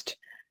fast,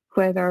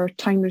 whether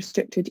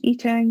time-restricted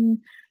eating,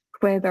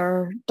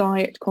 whether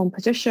diet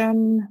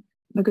composition,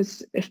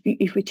 because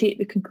if we take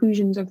the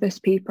conclusions of this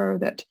paper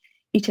that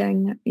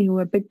eating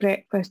a big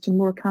breakfast and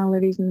more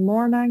calories in the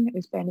morning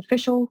is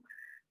beneficial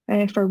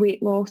for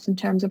weight loss in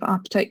terms of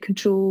appetite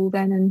control,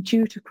 then an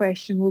intuitive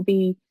question will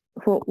be,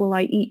 what will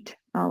I eat,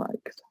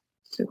 Alex?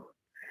 So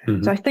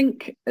I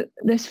think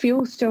this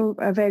feels still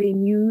a very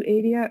new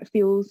area. It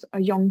feels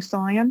a young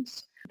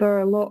science. There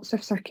are lots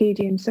of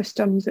circadian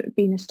systems that have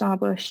been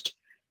established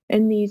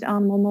in these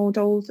animal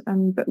models,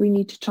 but we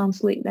need to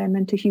translate them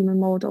into human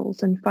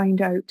models and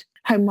find out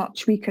how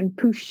much we can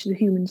push the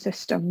human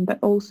system, but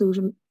also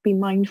be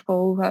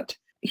mindful that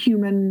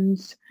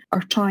humans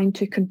are trying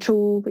to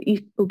control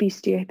the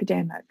obesity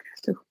epidemic.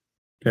 So.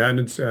 Yeah, and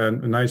it's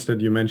nice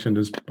that you mentioned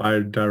this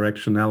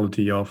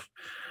bidirectionality of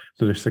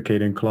the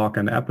circadian clock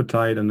and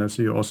appetite. And as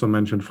you also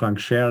mentioned, Frank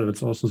Scher,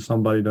 that's also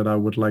somebody that I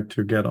would like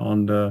to get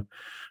on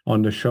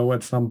the show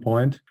at some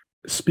point.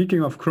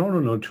 Speaking of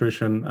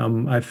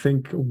chrononutrition, I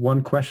think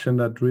one question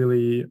that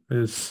really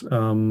is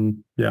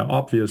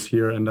obvious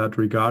here in that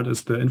regard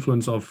is the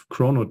influence of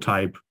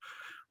chronotype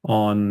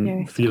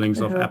on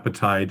feelings of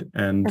appetite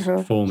and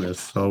fullness.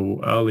 So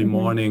early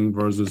morning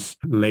versus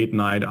late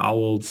night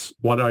owls.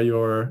 What are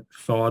your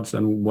thoughts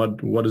and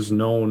what is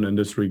known in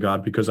this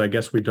regard? Because I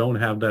guess we don't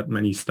have that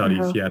many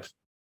studies yet,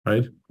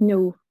 right?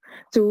 No.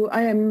 So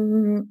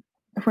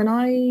when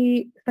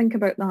I think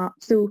about that,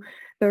 so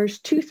there's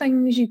two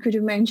things you could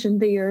have mentioned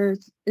there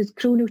is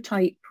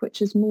chronotype,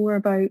 which is more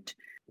about,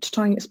 to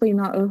try and explain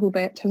that a little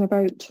bit, is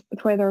about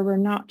whether we're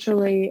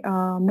naturally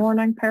a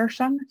morning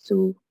person,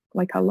 so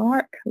like a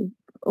lark,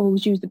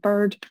 always use the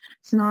bird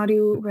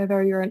scenario,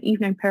 whether you're an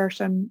evening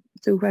person,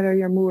 so whether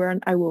you're more an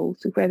owl,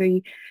 so whether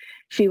you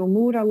feel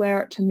more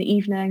alert in the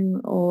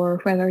evening or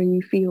whether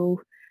you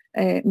feel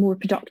more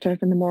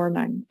productive in the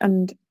morning.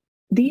 And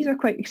these are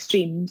quite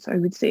extremes, I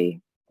would say.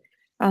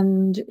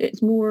 And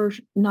it's more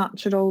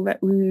natural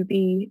that we would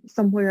be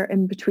somewhere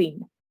in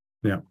between.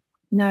 Yeah.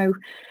 Now,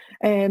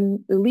 the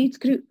Leeds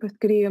group with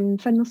Graham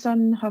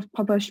Finlayson have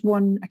published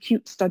one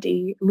acute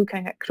study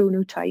looking at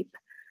chronotype.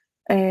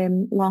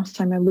 Last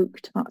time I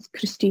looked, that's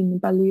Christine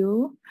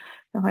Ballio.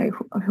 I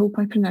hope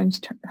I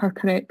pronounced her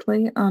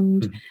correctly.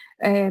 And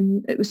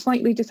it was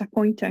slightly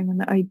disappointing in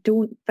that I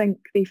don't think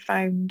they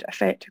found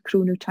effective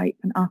chronotype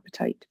and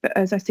appetite. But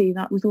as I say,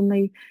 that was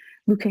only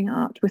looking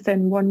at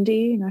within one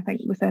day, and I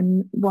think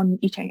within one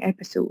eating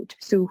episode.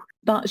 So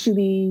that's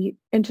really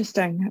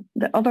interesting.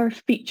 The other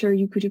feature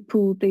you could have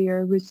pulled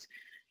there was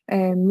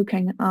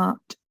looking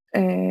at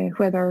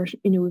whether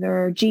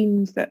there are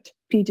genes that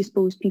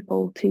predispose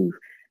people to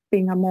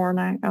being a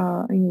morning,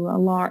 a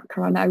lark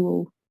or an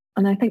owl.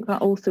 And I think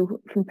that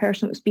also, from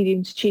personal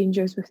experience,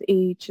 changes with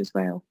age as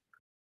well.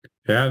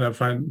 Yeah, and I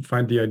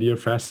find the idea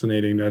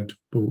fascinating that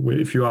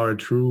if you are a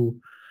true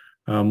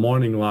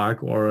morning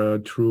lark or a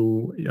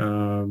true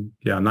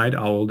night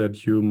owl,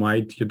 that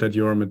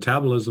your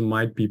metabolism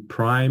might be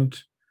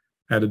primed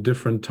at a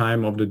different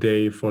time of the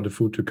day for the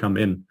food to come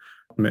in.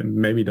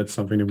 Maybe that's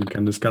something that we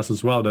can discuss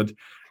as well, that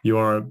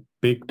your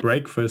big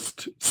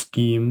breakfast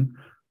scheme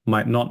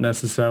might not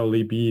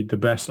necessarily be the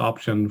best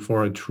option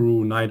for a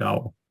true night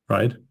owl,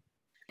 right?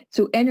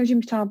 So energy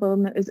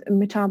metabolism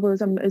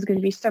is going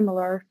to be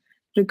similar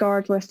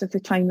regardless of the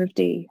time of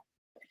day.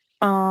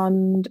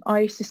 And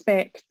I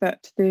suspect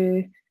that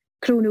the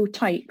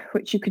chronotype,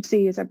 which you could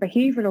say is a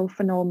behavioural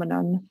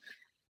phenomenon,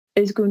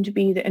 is going to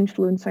be the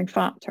influencing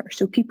factor.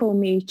 So people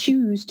may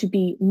choose to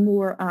be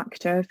more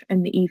active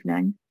in the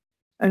evening.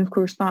 And of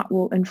course, that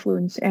will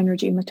influence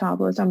energy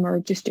metabolism or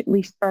just at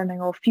least burning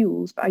off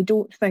fuels. But I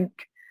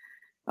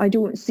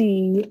don't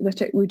see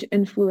that it would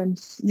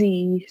influence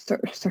the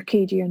sort of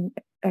circadian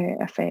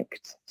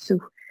effects. So,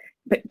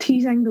 but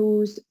teasing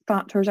those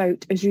factors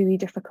out is really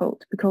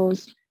difficult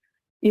because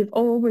you've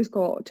always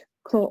got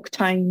clock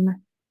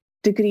time,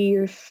 degree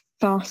of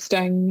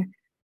fasting,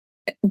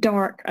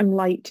 dark and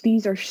light.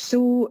 These are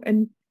so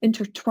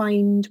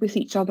intertwined with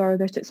each other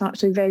that it's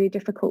actually very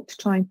difficult to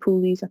try and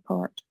pull these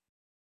apart.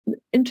 The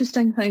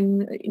interesting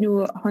thing,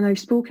 when I've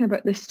spoken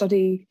about this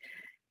study,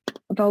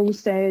 I've always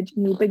said,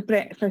 big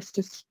breakfast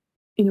is,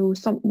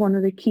 one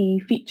of the key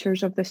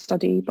features of this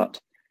study. But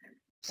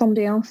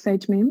somebody else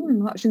said to me,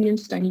 that's really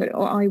interesting, but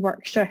I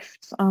work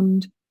shifts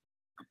and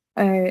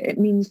it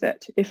means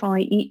that if I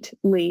eat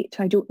late,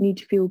 I don't need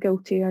to feel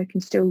guilty. I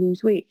can still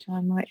lose weight. And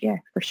I'm like, yeah,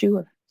 for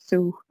sure.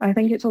 So I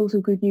think it's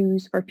also good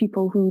news for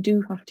people who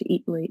do have to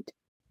eat late.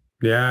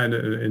 Yeah, and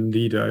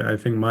indeed, I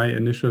think my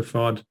initial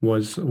thought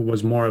was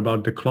more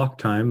about the clock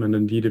time. And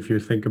indeed, if you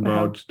think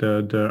about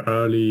the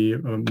early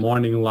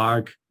morning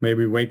lark,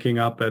 maybe waking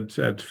up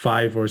at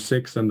 5 or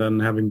 6 and then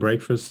having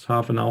breakfast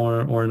half an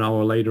hour or an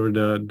hour later,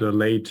 the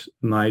late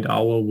night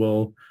owl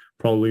will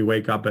probably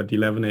wake up at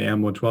 11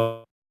 a.m. or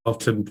 12.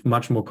 It's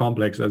much more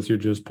complex, as you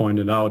just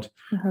pointed out.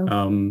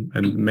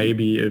 And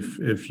maybe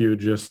if you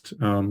just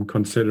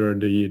consider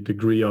the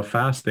degree of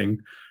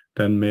fasting,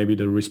 then maybe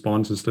the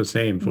response is the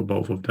same for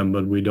both of them,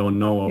 but we don't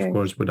know, of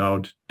course,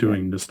 without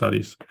doing the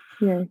studies.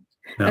 Yeah.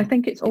 I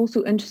think it's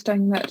also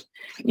interesting that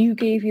you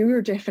gave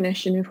your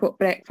definition of what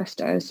breakfast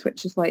is,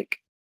 which is like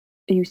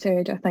you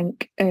said, I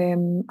think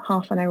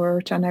half an hour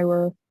to an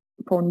hour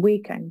upon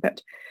waking,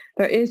 but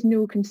there is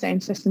no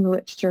consensus in the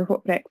literature of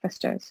what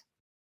breakfast is.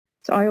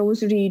 So I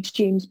always read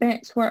James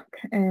Bett's work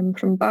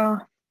from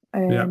Bath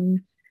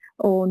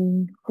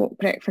on what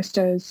breakfast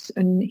is,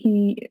 and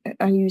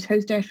I use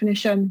his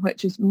definition,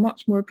 which is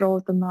much more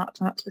broad than that.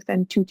 That's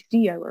within 2 to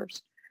 3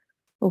 hours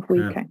of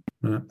waking.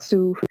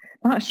 So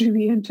that's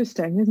really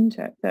interesting, isn't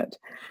it? That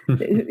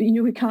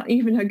we can't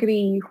even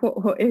agree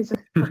what is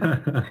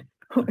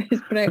what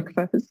is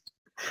breakfast.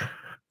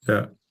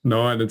 Yeah.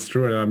 No, and it's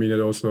true. I mean, it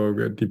also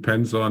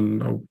depends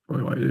on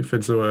if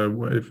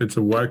it's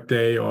a work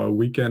day or a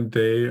weekend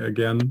day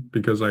again,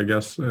 because I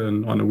guess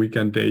on a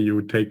weekend day you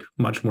would take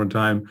much more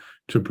time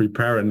to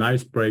prepare a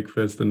nice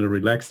breakfast in a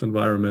relaxed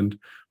environment,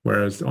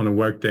 whereas on a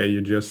work day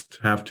you just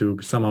have to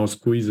somehow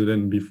squeeze it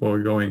in before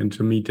going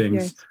into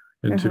meetings, Yes.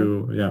 Uh-huh.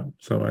 into yeah.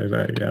 So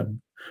yeah,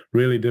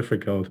 really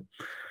difficult.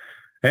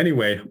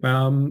 Anyway,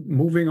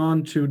 moving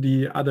on to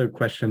the other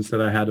questions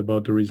that I had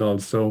about the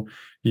results. So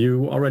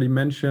you already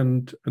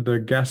mentioned the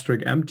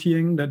gastric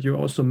emptying that you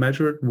also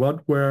measured.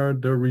 What were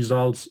the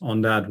results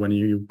on that when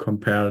you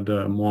compare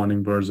the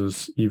morning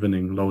versus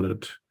evening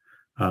loaded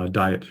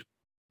diet?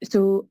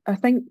 So I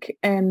think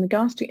the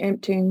gastric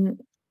emptying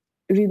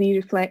really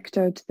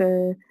reflected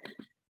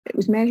it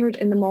was measured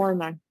in the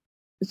morning.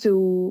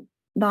 So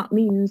that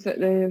means that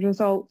the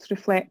results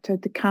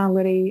reflected the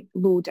calorie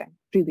loading,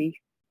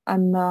 really,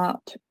 and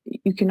that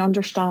you can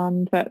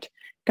understand that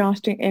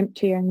gastric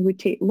emptying would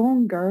take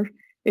longer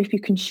if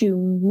you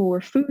consume more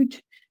food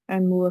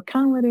and more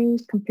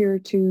calories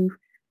compared to,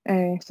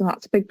 so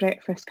that's big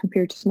breakfast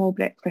compared to small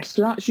breakfast.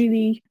 So that's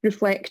really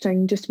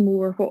reflecting just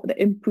more what the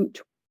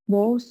input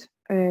was,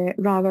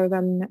 rather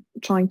than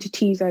trying to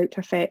tease out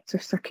effects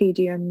of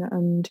circadian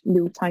and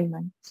meal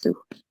timing. So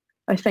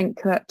I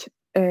think that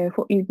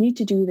what you need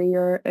to do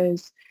there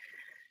is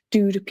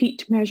do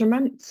repeat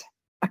measurements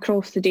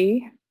across the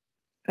day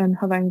and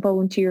having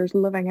volunteers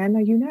living in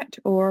a unit,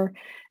 or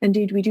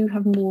indeed we do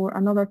have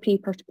another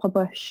paper to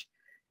publish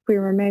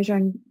where we're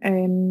measuring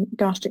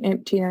gastric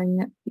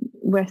emptying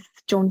with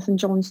Alexandra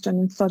Johnstone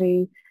and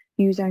Surrey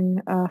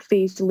using a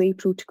phase delay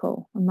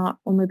protocol, and that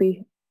will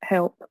maybe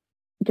help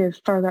give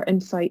further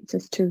insights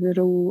as to the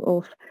role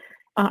of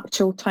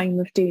actual time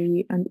of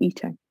day and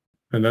eating.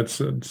 And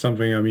that's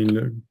something, I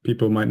mean,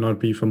 people might not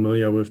be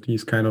familiar with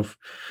these kind of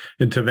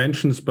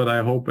interventions, but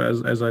I hope,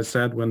 as I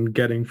said, when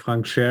getting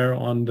Frank Scher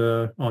on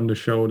the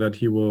show, that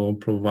he will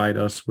provide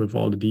us with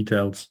all the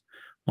details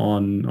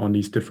on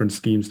these different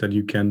schemes that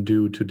you can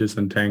do to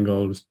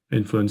disentangle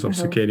influence of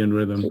circadian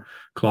rhythm,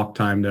 clock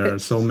time. There are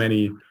so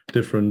many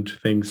different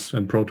things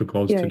and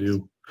protocols to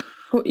do.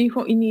 What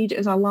you need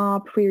is a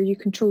lab where you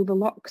control the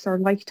lux or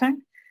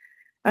lighting,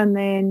 and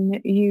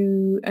then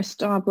you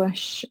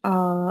establish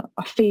a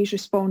phase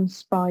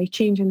response by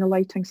changing the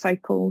lighting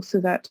cycle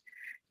so that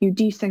you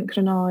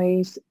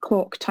desynchronize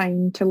clock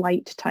time to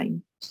light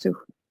time. So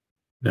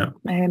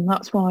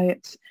that's why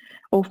it's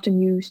often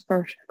used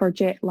for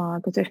jet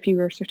lag, as if you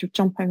were sort of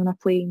jumping on a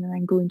plane and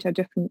then going to a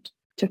different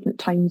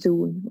time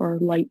zone or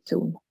light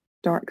zone,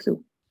 dark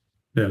zone.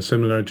 Yeah,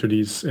 similar to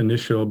these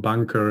initial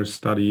bunker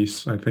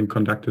studies, I think,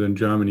 conducted in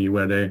Germany,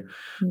 where they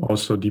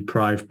also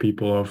deprived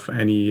people of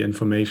any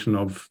information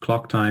of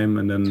clock time,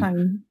 and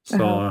then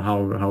saw how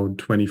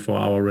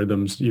 24-hour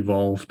rhythms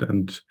evolved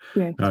and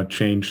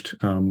changed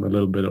a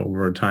little bit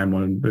over time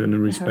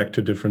in respect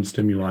to different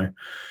stimuli.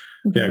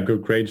 Yeah,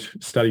 great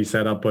study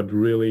setup, but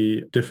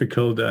really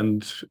difficult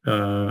and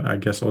I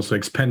guess also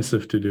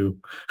expensive to do.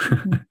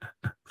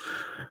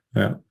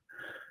 Yeah.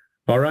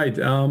 All right.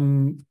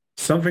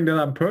 Something that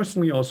I'm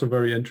personally also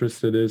very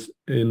interested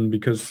in,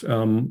 because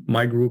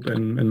my group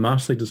in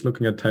Maastricht is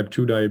looking at type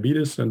 2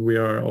 diabetes, and we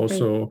are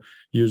also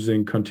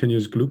using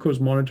continuous glucose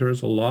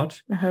monitors a lot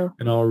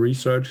in our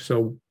research.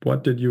 So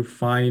what did you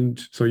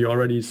find? So you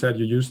already said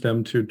you use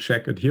them to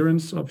check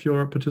adherence of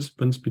your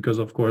participants, because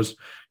of course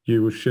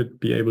you should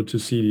be able to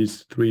see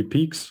these 3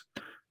 peaks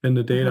in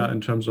the data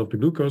in terms of the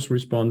glucose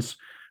response.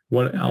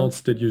 What else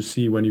did you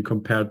see when you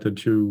compared the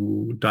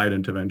 2 diet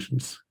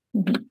interventions?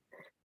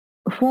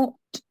 What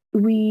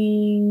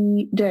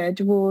we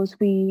did was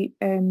we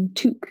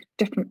took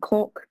different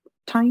clock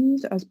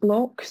times as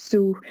blocks.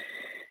 So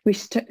we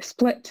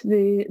split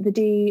the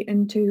day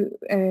into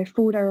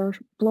 4-hour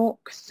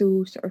blocks.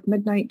 So sort of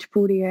midnight to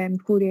 4 a.m.,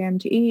 4 a.m.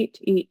 to 8,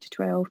 8 to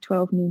 12,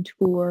 12 noon to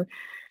 4,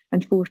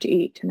 and 4 to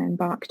 8, and then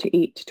back to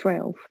 8 to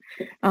 12.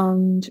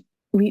 And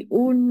we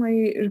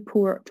only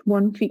report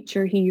one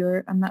feature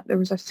here, and that there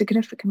was a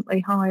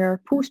significantly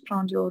higher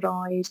postprandial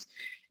rise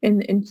in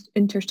the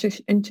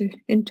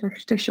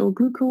interstitial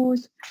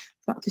glucose.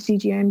 That's the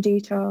CGM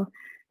data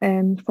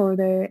for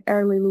the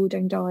early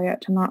loading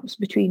diet, and that was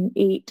between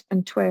 8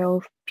 and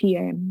 12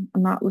 p.m.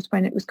 And that was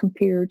when it was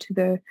compared to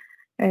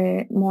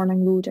the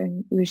morning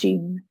loading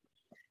regime.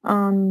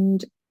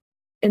 And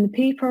in the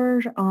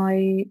paper,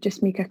 I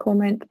just make a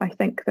comment. I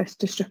think this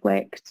just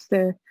reflects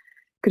the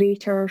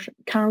greater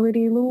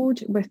calorie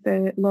load with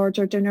the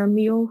larger dinner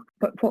meal.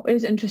 But what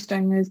is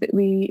interesting is that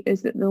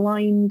the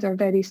lines are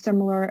very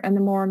similar in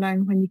the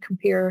morning when you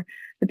compare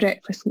the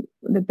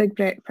big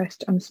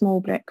breakfast and the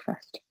small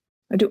breakfast.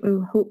 I don't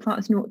know, hope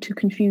that's not too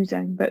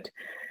confusing, but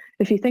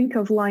if you think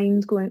of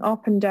lines going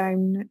up and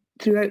down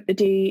throughout the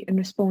day in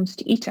response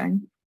to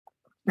eating,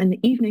 in the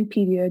evening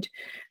period,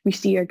 we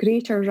see a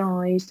greater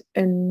rise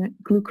in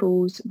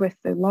glucose with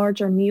the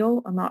larger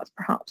meal, and that's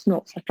perhaps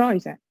not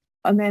surprising.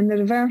 And then the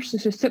reverse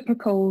is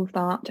reciprocal of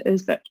that,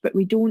 is that, but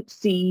we don't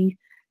see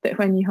that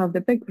when you have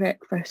the big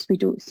breakfast, we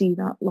don't see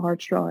that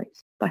large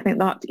rise. I think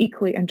that's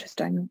equally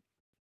interesting.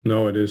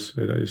 No, it is.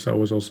 It is. I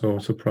was also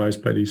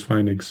surprised by these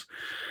findings.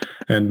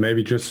 And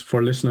maybe just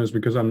for listeners,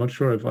 because I'm not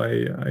sure if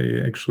I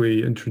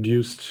actually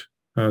introduced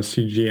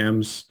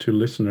CGMs to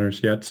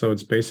listeners yet. So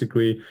it's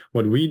basically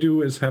what we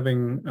do is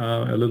having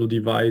a little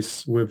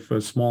device with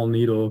a small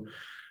needle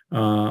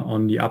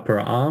on the upper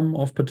arm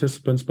of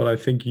participants, but I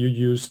think you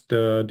used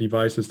the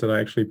devices that are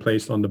actually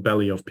placed on the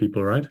belly of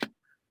people, right?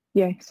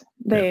 Yes,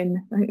 Yeah.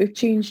 then I think we've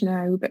changed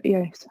now, but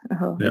yes,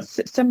 Yeah.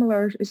 it's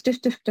similar. It's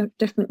just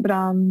different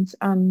brands,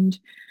 and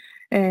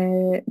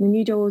the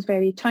needle is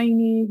very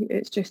tiny.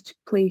 It's just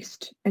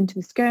placed into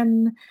the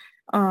skin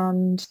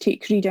and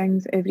takes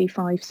readings every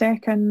 5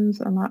 seconds,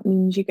 and that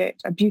means you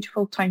get a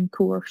beautiful time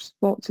course,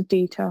 lots of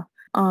data,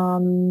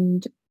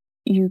 and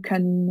you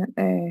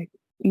can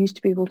used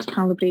to be able to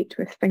calibrate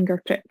with finger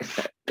pricks.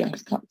 But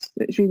yes,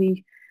 it's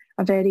really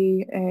a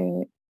very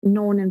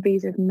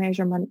non-invasive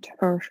measurement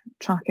for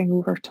tracking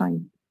over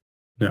time.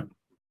 Yeah.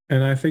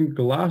 And I think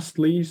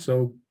lastly,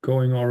 so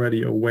going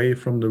already away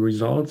from the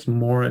results,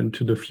 more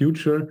into the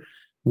future,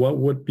 what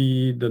would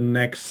be the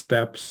next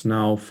steps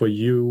now for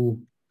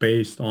you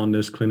based on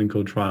this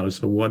clinical trial?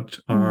 So what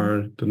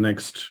are the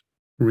next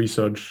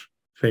research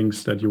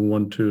things that you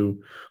want to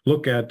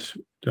look at,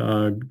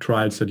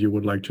 trials that you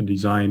would like to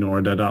design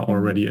or that are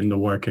already in the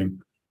working?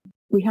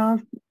 We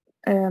have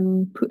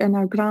put in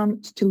a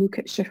grant to look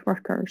at shift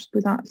workers,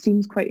 but that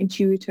seems quite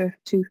intuitive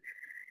to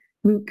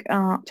look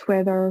at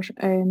whether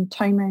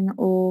timing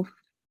of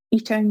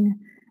eating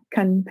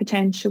can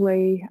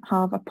potentially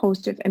have a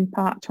positive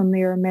impact on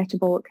their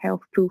metabolic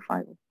health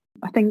profile.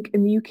 I think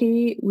in the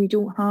UK, we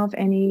don't have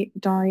any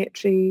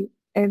dietary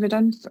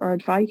evidence or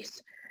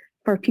advice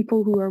for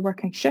people who are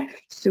working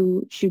shifts.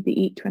 So should they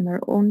eat when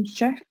they're on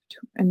shift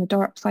in the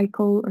dark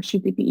cycle, or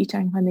should they be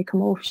eating when they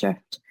come off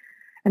shift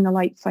in the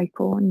light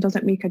cycle? And does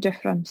it make a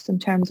difference in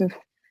terms of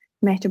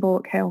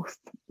metabolic health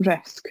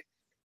risk?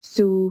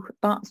 So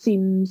that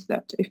seems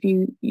that if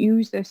you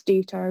use this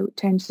data, it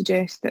tends to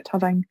suggest that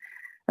having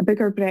a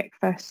bigger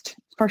breakfast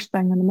first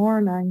thing in the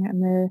morning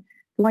and the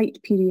light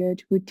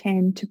period would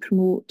tend to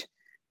promote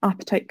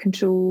appetite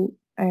control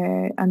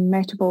and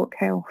metabolic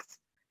health,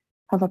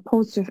 have a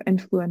positive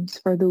influence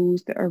for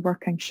those that are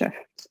working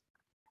shifts.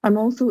 I'm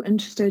also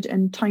interested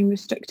in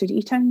time-restricted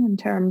eating in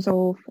terms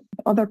of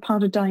the other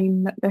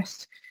paradigm that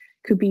this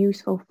could be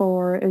useful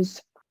for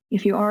is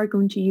if you are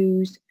going to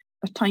use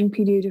a time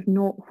period of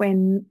not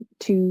when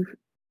to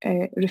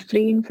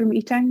refrain from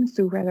eating,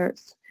 so whether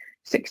it's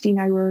 16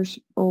 hours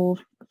of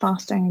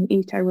fasting and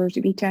 8 hours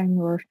of eating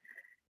or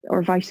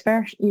vice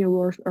versa,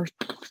 or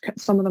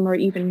some of them are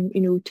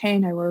even,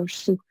 10 hours.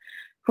 So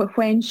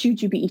when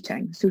should you be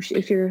eating? So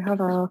if you have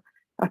a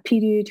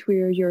period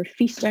where you're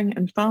feasting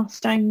and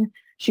fasting,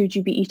 should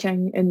you be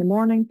eating in the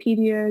morning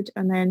period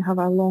and then have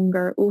a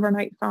longer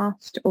overnight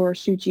fast, or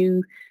should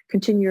you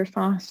continue your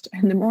fast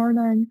in the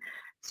morning,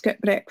 skip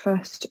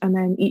breakfast and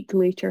then eat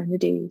later in the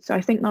day? So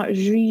I think that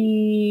is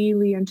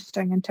really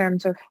interesting in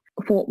terms of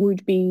what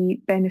would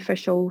be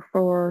beneficial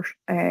for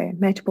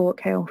metabolic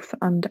health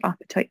and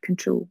appetite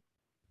control.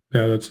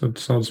 Yeah, that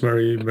sounds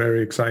very,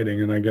 very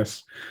exciting. And I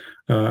guess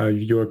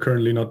you are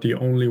currently not the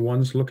only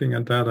ones looking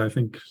at that. I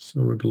think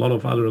so a lot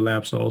of other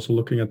labs are also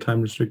looking at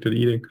time-restricted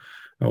eating.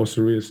 I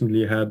also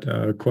recently had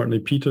Courtney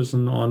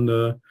Peterson on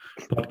the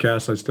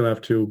podcast. I still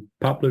have to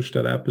publish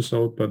that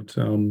episode, but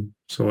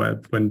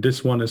when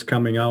this one is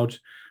coming out,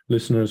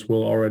 listeners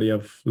will already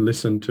have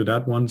listened to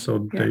that one,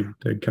 so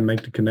they can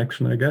make the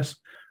connection, I guess.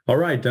 All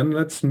right, then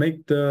let's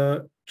make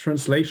the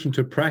translation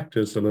to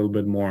practice a little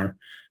bit more.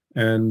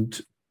 And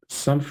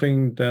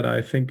something that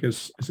I think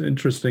is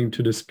interesting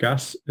to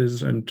discuss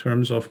is in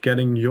terms of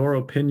getting your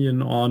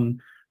opinion on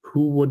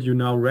who would you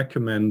now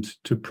recommend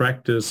to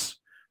practice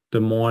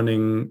the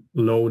morning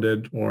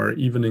loaded or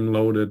evening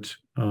loaded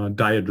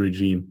diet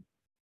regime.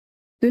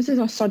 This is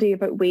a study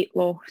about weight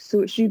loss,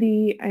 so it's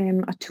really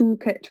a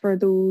toolkit for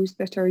those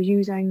that are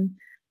using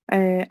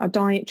a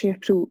dietary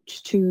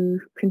approach to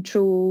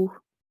control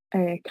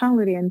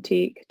calorie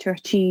intake to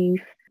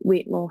achieve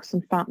weight loss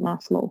and fat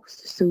mass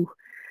loss. So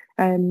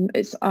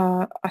it's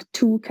a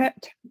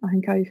toolkit. I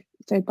think I've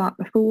said that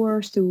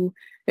before. So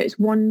it's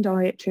one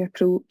dietary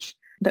approach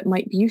that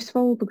might be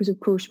useful because, of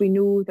course, we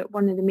know that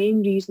one of the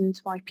main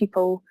reasons why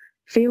people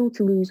fail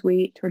to lose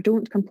weight or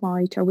don't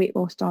comply to a weight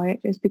loss diet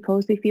is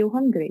because they feel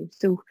hungry.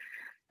 So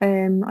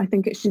I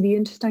think it's really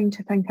interesting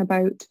to think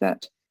about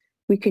that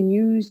we can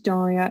use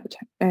diet,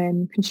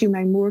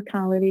 consuming more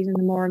calories in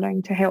the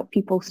morning to help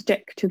people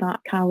stick to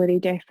that calorie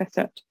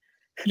deficit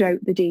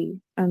throughout the day.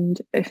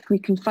 And if we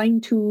can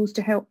find tools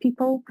to help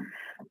people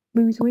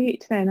lose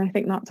weight, then I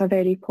think that's a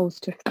very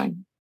positive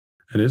thing.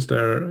 And is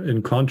there,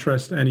 in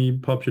contrast, any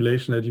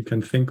population that you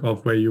can think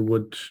of where you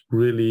would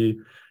really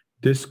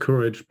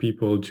discourage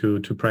people to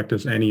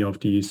practice any of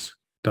these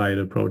diet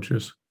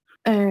approaches?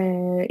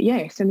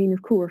 Yes, I mean,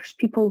 of course,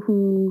 people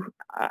who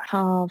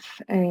have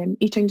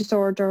eating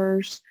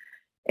disorders,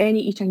 any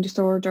eating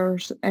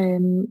disorders,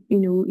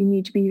 you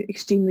need to be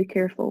extremely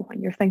careful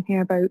when you're thinking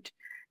about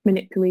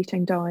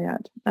manipulating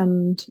diet.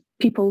 And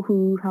people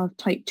who have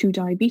type 2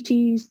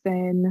 diabetes,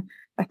 then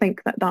I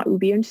think that would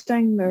be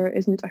interesting. There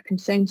isn't a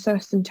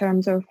consensus in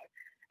terms of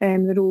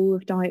the role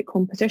of diet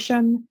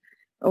composition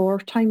or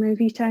time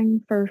of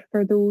eating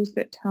for those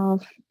that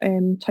have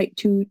type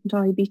 2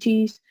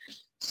 diabetes.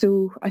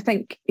 So I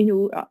think,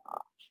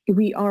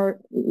 we are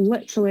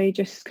literally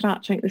just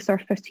scratching at the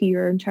surface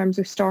here in terms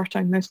of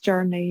starting this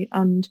journey,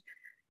 and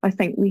I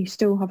think we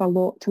still have a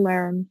lot to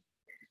learn.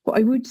 What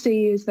I would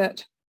say is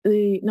that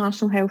the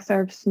National Health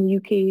Service in the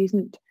UK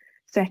isn't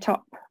set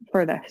up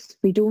for this.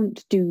 We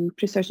don't do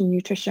precision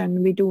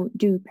nutrition, we don't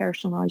do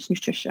personalised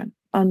nutrition,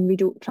 and we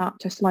don't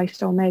practice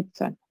lifestyle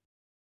medicine.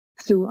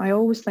 So I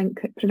always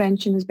think that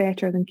prevention is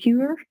better than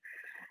cure.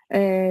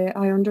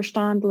 I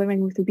understand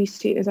living with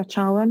obesity is a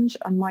challenge,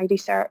 and my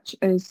research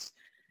is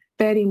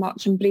very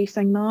much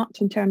embracing that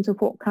in terms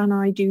of what can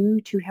I do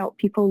to help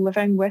people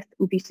living with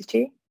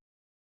obesity.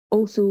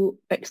 Also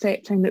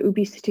accepting that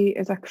obesity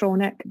is a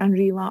chronic and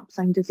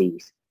relapsing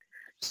disease.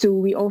 So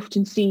we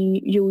often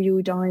see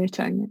yo-yo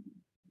dieting,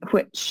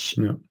 which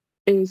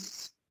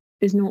is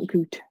not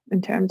good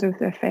in terms of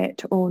the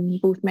effect on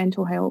both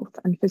mental health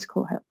and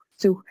physical health.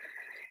 So,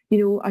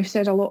 I've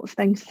said a lot of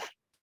things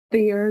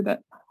there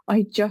that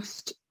I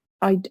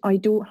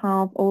don't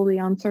have all the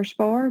answers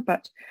for,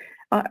 but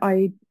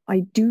I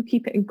do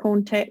keep it in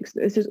context.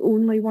 This is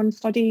only one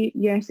study.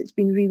 Yes, it's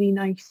been really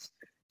nice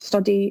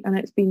study and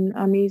it's been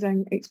an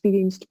amazing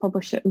experience to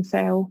publish it and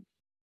sell.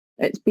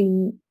 It's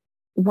been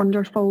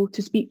wonderful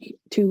to speak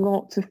to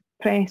lots of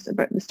press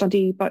about the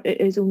study, but it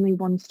is only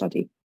one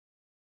study.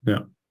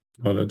 Yeah,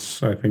 well,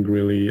 that's, I think,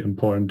 really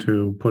important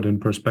to put in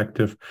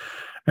perspective.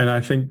 And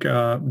I think,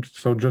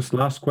 so just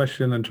last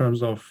question in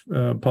terms of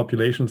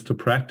populations to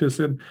practice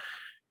it.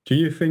 Do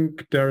you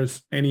think there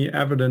is any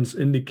evidence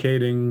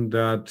indicating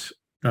that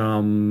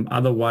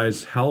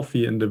otherwise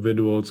healthy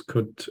individuals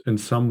could in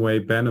some way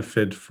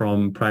benefit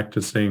from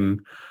practicing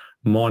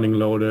morning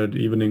loaded,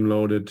 evening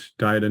loaded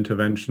diet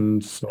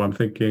interventions? So I'm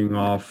thinking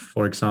of,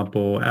 for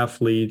example,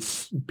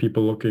 athletes,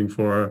 people looking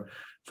for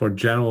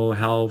general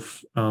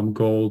health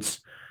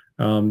goals.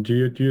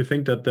 Do you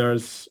think that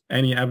there's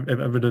any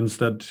evidence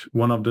that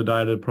one of the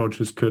diet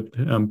approaches could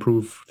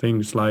improve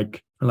things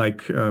like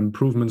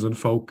improvements in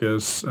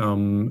focus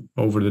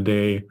over the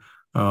day,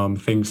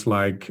 things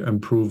like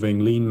improving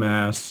lean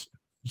mass?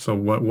 So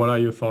what are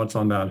your thoughts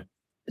on that?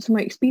 So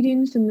my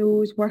experience in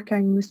those working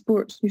in the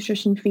sports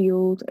nutrition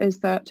field is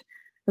that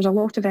there's a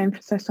lot of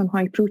emphasis on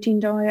high protein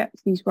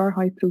diets. These were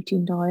high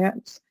protein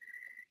diets.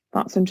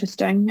 That's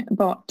interesting.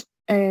 But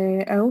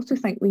I also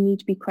think we need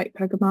to be quite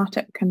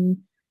pragmatic and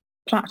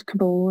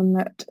practicable in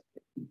that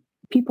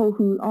people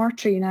who are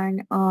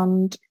training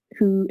and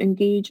who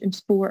engage in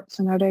sports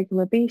on a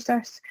regular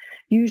basis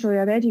usually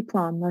already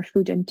plan their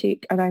food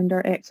intake around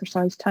their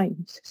exercise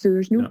times. So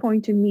there's no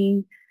point in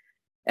me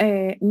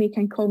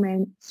making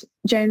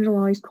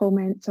generalised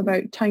comments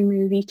about time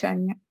of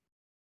eating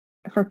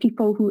for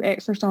people who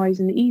exercise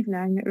in the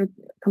evening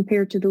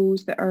compared to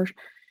those that are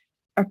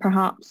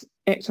perhaps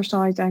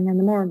exercising in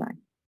the morning,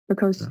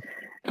 because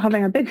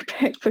having a big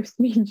breakfast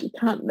means you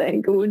can't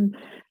then go and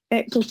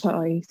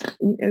exercise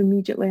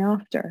immediately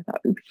after. That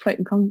would be quite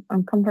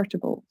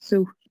uncomfortable.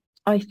 So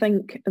I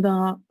think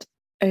that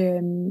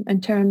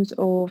in terms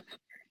of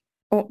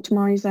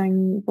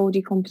optimising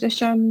body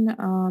composition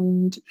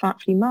and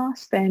fat-free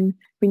mass, then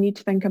we need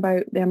to think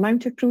about the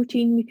amount of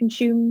protein we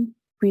consume.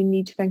 We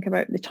need to think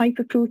about the type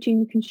of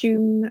protein we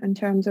consume in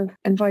terms of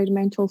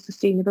environmental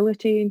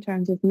sustainability, in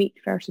terms of meat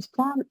versus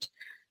plant.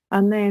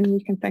 And then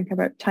we can think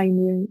about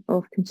timing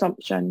of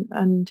consumption.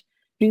 And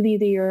really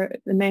the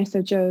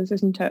message is,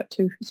 isn't it,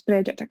 to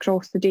spread it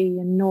across the day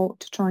and not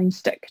to try and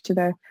stick to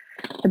the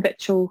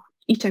habitual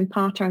eating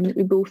pattern that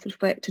we both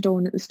reflected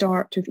on at the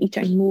start of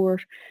eating more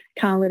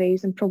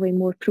calories and probably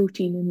more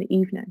protein in the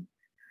evening.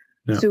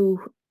 Yeah. So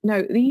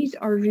now these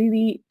are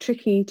really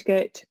tricky to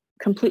get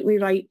completely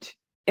right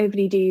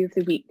every day of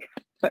the week,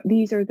 but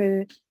these are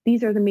the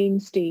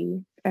mainstay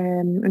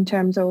in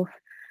terms of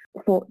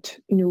what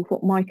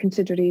my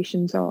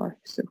considerations are.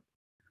 So.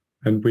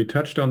 And we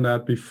touched on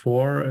that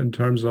before in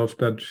terms of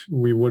that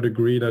we would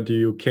agree that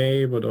the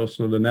UK, but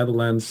also the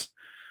Netherlands,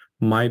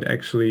 might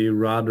actually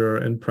rather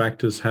in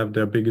practice have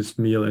their biggest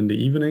meal in the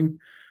evening.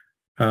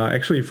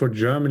 Actually, for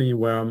Germany,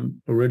 where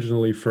I'm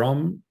originally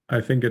from,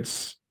 I think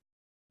it's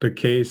the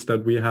case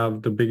that we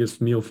have the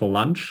biggest meal for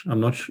lunch. I'm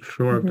not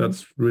sure if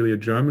that's really a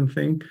German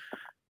thing.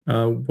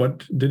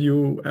 What did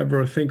you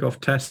ever think of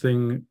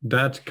testing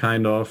that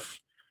kind of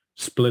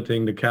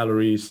splitting the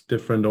calories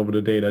different over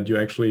the day, that you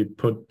actually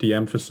put the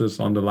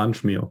emphasis on the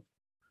lunch meal?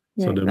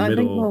 Yeah, so the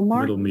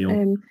middle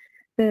meal.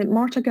 The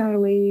Marta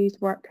Garaway's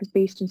work is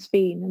based in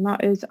Spain, and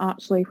that is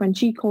actually, when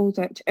she calls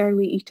it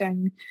early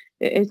eating,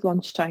 it is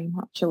lunchtime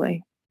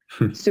actually.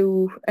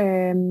 So,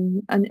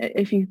 and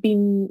if you've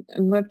been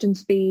and lived in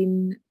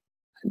Spain,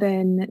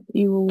 then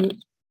you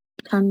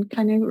can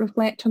kind of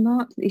reflect on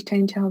that. They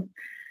tend to have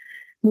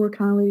more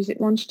calories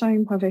at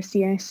lunchtime, have a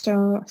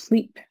siesta,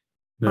 sleep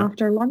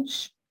after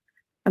lunch.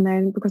 And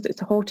then because it's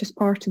the hottest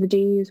part of the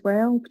day as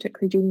well,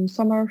 particularly during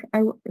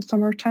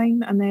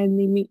summertime, and then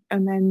they meet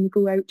and then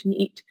go out and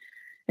eat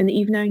in the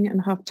evening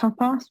and have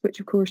tapas, which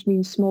of course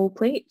means small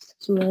plates.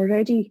 So they're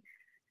already,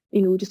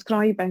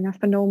 describing a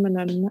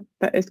phenomenon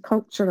that is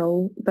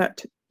cultural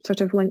that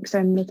sort of links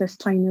in with this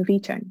time of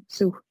eating.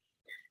 So,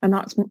 and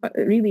that's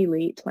really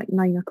late, like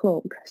 9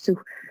 o'clock, so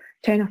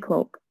 10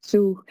 o'clock.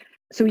 So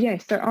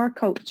yes, there are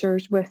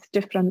cultures with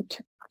different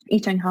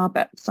eating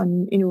habits,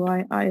 and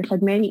I've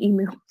had many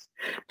emails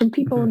from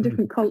people in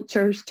different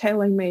cultures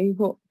telling me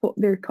what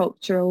their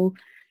cultural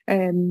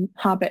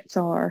habits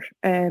are,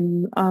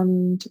 and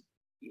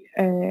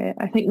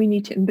I think we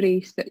need to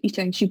embrace that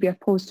eating should be a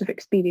positive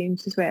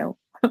experience as well.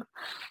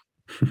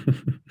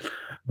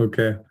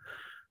 Okay.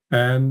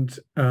 And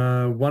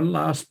one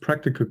last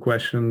practical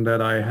question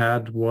that I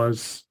had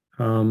was,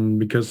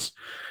 because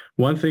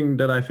one thing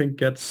that I think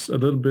gets a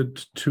little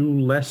bit too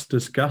less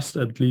discussed,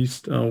 at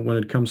least when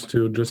it comes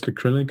to just the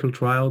clinical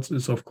trials,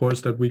 is of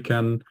course that we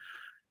can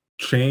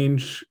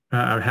change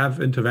or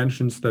have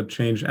interventions that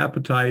change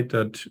appetite,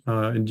 that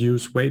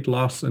induce weight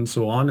loss and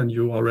so on. And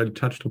you already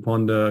touched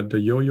upon the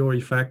yo-yo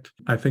effect.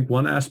 I think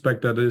one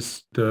aspect that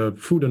is the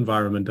food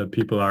environment that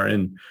people are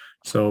in.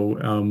 So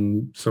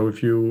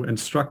if you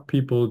instruct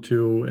people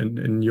to,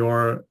 in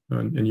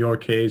your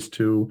case,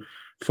 to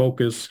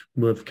focus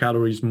with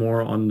calories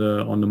more on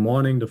the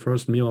morning, the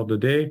first meal of the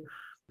day,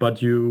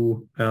 but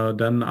you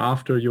then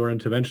after your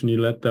intervention,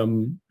 you let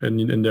them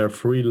in their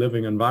free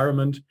living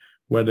environment,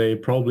 where they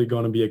probably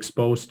going to be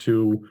exposed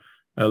to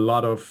a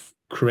lot of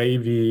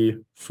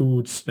cravey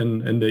foods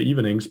in the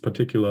evenings,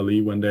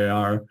 particularly when they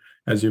are,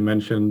 as you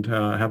mentioned,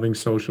 having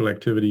social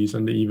activities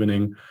in the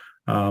evening,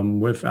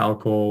 with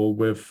alcohol,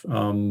 with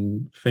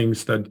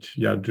things that,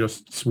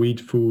 just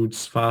sweet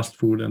foods, fast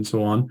food, and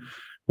so on.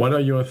 What are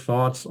your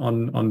thoughts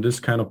on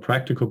this kind of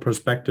practical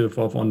perspective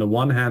of, on the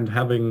one hand,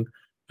 having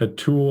a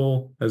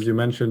tool, as you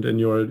mentioned, in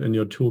your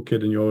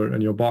toolkit,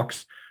 in your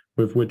box,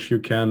 with which you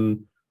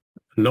can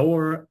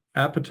lower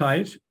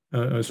appetite,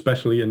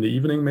 especially in the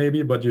evening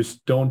maybe, but you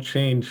don't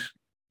change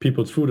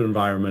people's food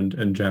environment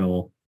in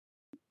general?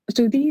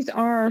 So these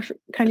are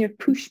kind of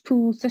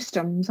push-pull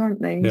systems,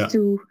 aren't they? Yeah.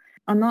 So,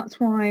 and that's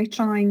why I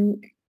try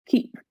and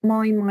keep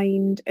my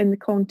mind in the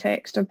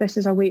context of this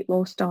is a weight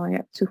loss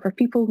diet. So for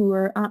people who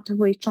are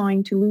actively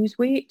trying to lose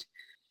weight,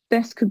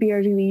 this could be a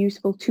really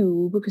useful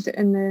tool, because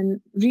in the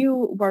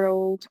real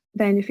world,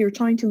 then if you're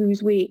trying to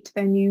lose weight,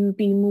 then you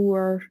be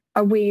more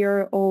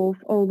aware of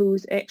all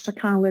those extra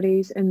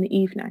calories in the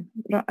evening,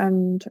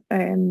 and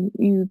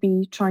you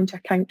be trying to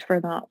account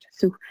for that.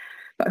 So,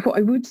 but what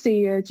I would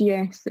say is,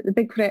 yes, that the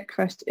big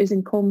breakfast is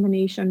in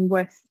combination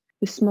with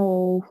the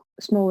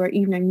smaller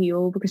evening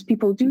meal, because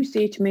people do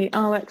say to me,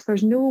 Alex,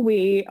 there's no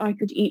way I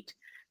could eat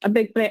a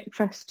big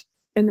breakfast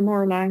in the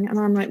morning. And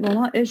I'm like,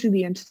 well, that is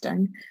really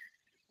interesting.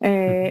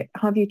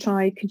 Have you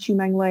tried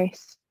consuming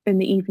less in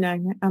the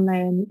evening, and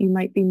then you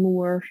might be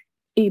more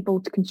able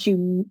to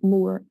consume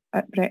more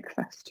at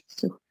breakfast?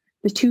 So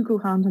the two go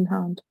hand in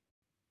hand.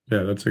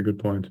 Yeah, that's a good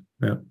point.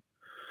 Yeah.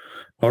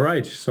 All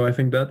right. So I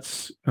think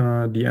that's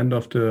the end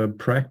of the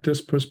practice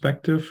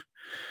perspective.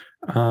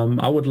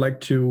 I would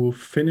like to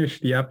finish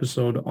the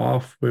episode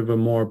off with a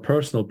more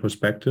personal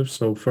perspective.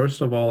 So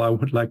first of all, I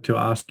would like to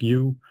ask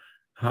you,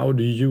 how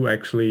do you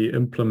actually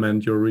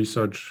implement your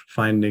research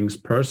findings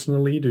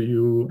personally? Do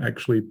you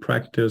actually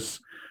practice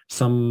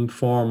some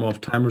form of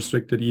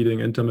time-restricted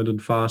eating,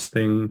 intermittent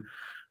fasting?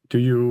 Do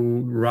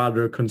you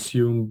rather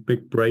consume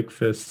big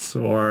breakfasts,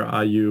 or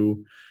are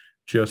you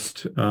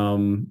just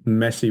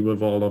messy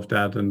with all of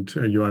that and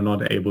you are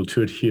not able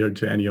to adhere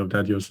to any of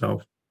that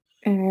yourself?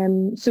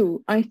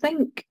 So I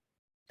think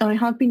I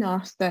have been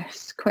asked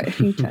this quite a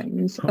few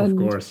times. Of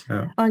course,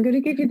 yeah. I'm going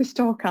to give you the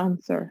stock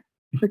answer,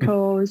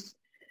 because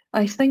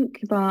I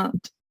think that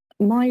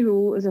my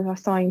role is as a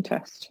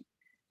scientist,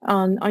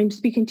 and I'm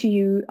speaking to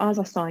you as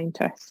a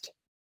scientist.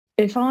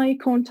 If I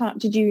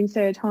contacted you and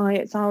said, hi,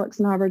 it's Alex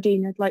in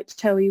Aberdeen, I'd like to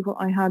tell you what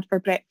I had for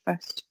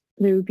breakfast,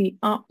 there would be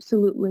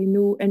absolutely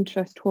no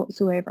interest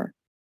whatsoever.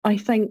 I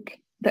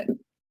think that,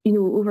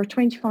 over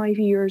 25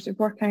 years of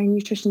working in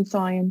nutrition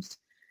science,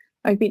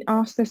 I've been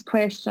asked this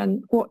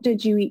question, what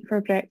did you eat for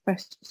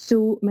breakfast,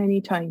 so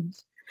many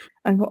times.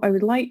 And what I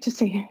would like to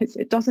say is,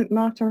 it doesn't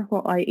matter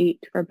what I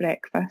ate for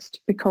breakfast,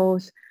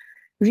 because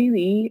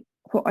really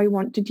what I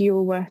want to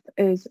deal with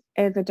is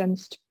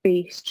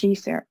evidence-based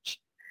research.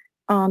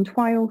 And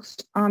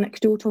whilst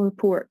anecdotal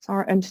reports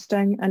are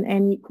interesting and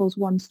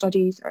N=1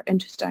 studies are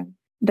interesting,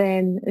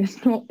 then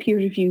it's not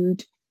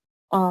peer-reviewed.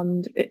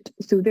 And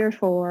so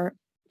therefore,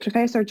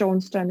 Professor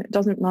Johnstone, it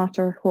doesn't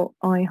matter what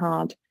I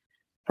had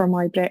for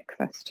my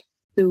breakfast.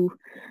 So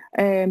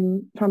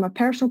from a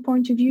personal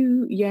point of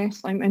view,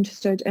 yes, I'm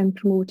interested in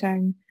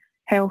promoting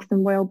health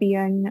and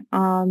well-being,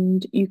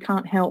 and you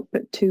can't help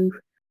but to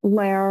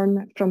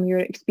learn from your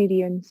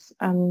experience.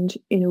 And,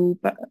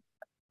 but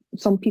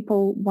some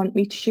people want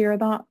me to share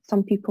that,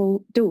 some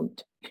people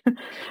don't.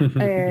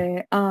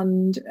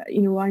 And,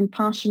 I'm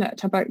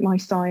passionate about my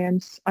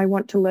science. I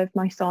want to live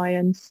my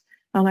science.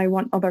 and I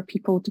want other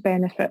people to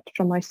benefit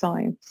from my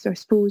science. So I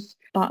suppose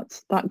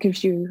that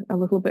gives you a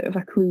little bit of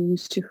a clue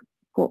as to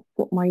what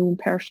my own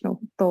personal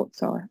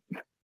thoughts are.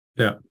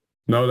 Yeah.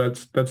 No,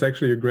 that's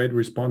actually a great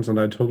response, and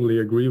I totally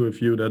agree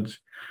with you that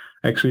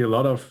actually a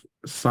lot of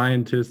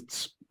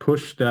scientists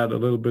push that a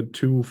little bit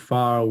too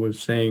far with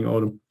saying,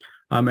 oh,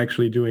 I'm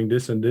actually doing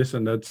this, and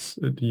that's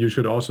you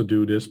should also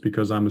do this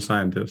because I'm a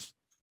scientist.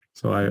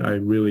 So I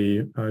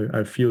really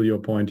feel your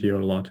point here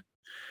a lot.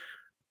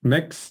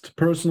 Next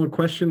personal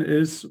question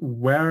is,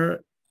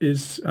 where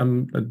is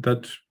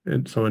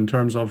so in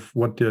terms of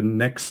what the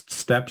next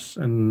steps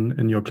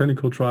in your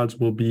clinical trials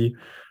will be,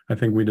 I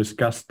think we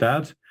discussed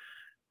that.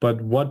 But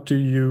what do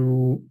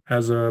you,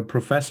 as a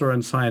professor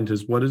and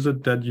scientist, what is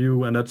it that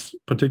you, and that's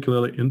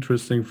particularly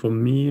interesting for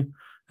me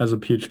as a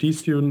PhD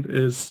student,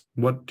 is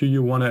what do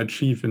you want to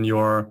achieve in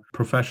your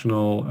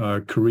professional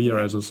career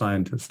as a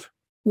scientist?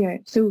 Yeah,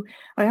 so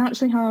I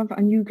actually have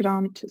a new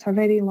grant. It's a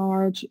very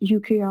large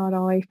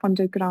UKRI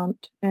funded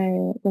grant,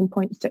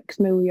 1.6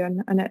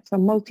 million, and it's a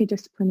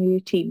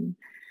multidisciplinary team.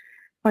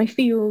 I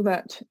feel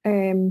that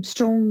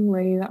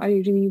strongly that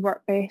I really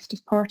work best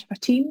as part of a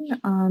team,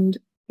 and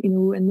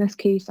in this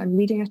case, I'm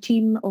leading a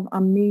team of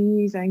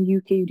amazing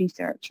UK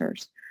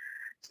researchers.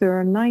 So there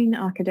are 9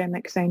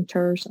 academic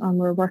centres, and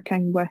we're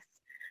working with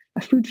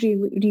a food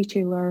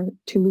retailer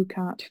to look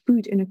at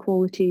food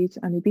inequalities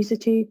and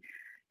obesity,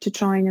 to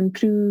try and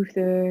improve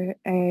the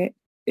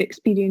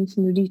experience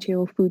in the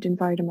retail food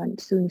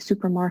environment, so in the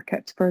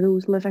supermarkets, for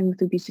those living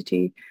with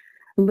obesity,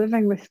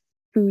 living with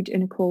food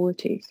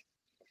inequalities.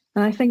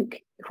 And I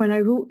think when I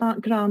wrote that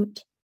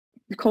grant,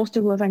 the cost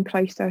of living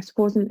crisis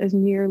wasn't as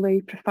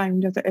nearly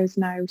profound as it is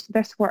now. So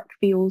this work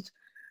feels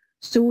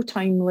so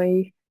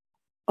timely.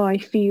 I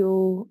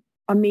feel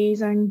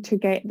amazing to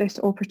get this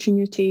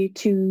opportunity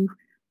to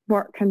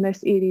work in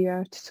this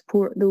area to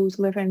support those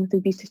living with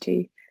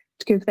obesity,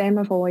 to give them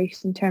a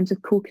voice in terms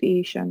of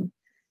co-creation,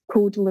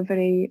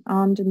 co-delivery,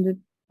 and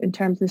in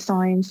terms of the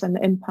science and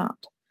the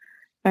impact.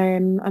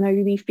 And I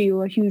really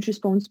feel a huge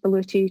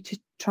responsibility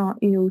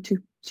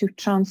to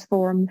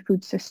transform the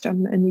food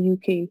system in the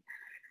UK.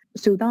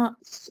 So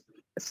that's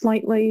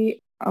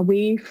slightly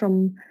away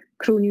from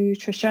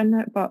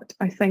chrononutrition, but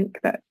I think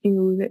that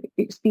the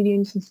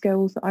experience and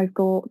skills that I've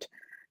got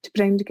to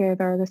bring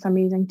together this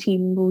amazing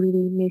team will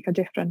really make a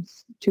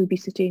difference to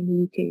obesity in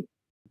the UK.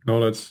 No,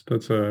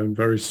 that's a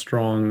very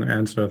strong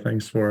answer.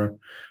 Thanks for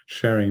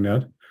sharing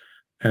that.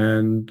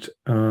 And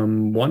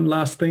one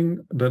last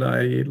thing that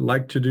I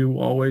like to do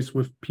always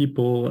with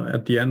people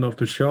at the end of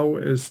the show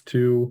is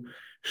to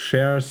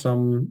share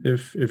some,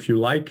 if you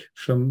like,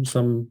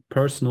 some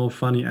personal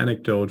funny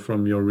anecdote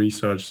from your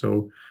research.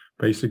 So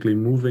basically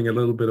moving a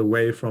little bit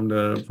away from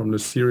the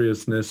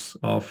seriousness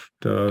of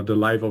the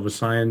life of a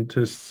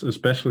scientist,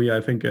 especially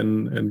I think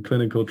in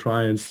clinical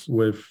trials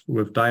with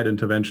diet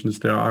interventions,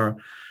 there are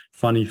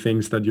funny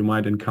things that you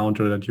might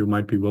encounter that you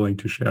might be willing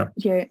to share.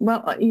 Yeah,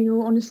 well,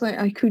 honestly,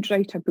 I could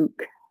write a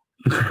book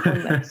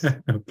on this.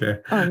 Okay.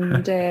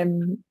 And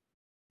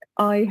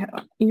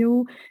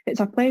it's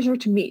a pleasure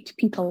to meet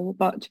people,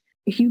 but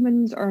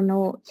humans are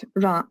not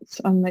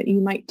rats, and that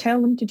you might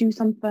tell them to do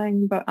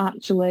something, but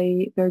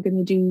actually they're going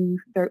to do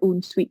their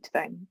own sweet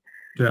thing.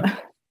 Yeah.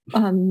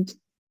 And,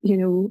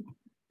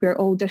 we're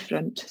all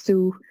different.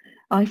 So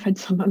I've had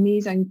some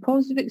amazing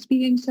positive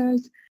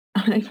experiences,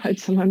 and I've had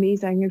some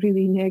amazing,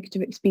 really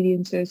negative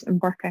experiences in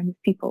working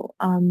with people.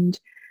 And,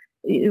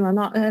 and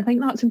I think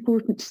that's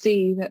important to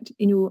say that,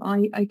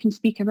 I can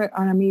speak about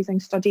an amazing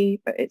study,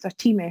 but it's a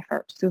team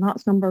effort. So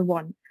that's number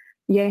one.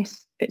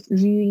 Yes, it's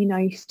really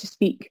nice to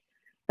speak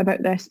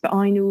about this, but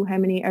I know how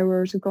many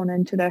hours have gone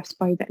into this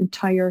by the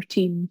entire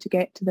team to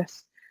get to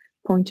this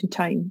point in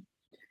time.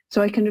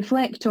 So I can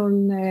reflect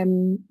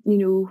on,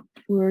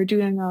 we're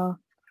doing a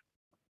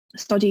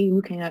study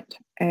looking at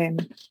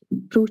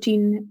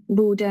protein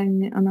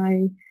loading, and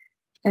I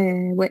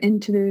went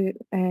into the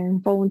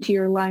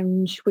volunteer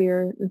lounge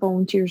where the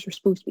volunteers were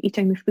supposed to be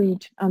eating the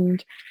food,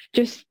 and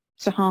just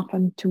so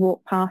happened to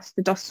walk past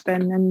the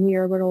dustbin, and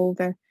there were all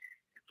the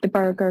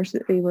burgers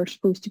that they were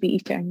supposed to be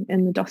eating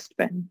in the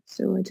dustbin.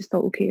 So I just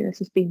thought, okay, this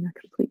has been a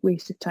complete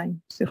waste of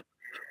time. So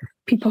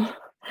people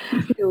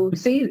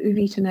say that they've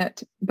eaten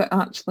it, but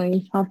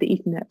actually have they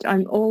eaten it?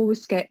 I'm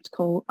always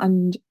sceptical,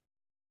 and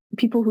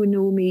people who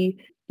know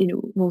me,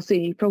 will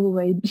say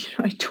probably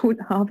I don't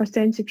have a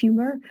sense of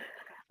humour.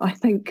 I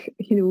think,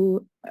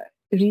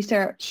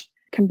 research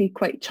can be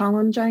quite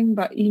challenging,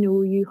 but,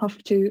 you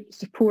have to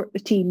support the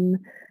team,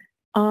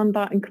 and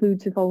that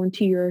includes the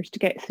volunteers to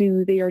get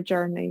through their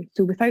journey.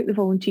 So without the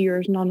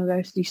volunteers, none of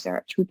this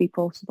research would be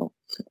possible.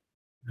 So.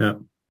 Yeah,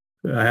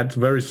 I had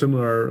very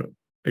similar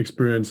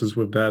experiences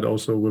with that,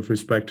 also with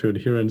respect to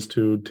adherence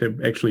to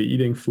actually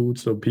eating food.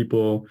 So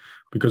people,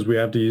 because we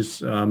have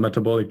these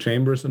metabolic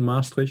chambers in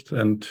Maastricht,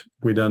 and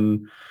we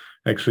then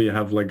actually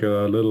have like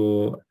a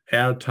little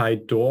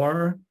airtight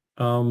door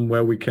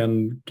where we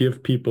can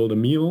give people the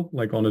meal,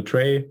 like on a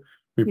tray.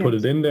 We put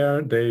it in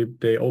there.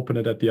 They open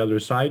it at the other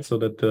side so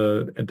that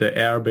the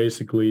air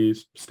basically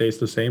stays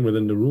the same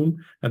within the room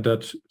at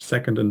that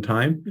second in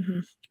time. Mm-hmm.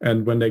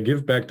 And when they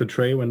give back the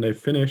tray, when they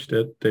finished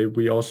it,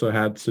 we also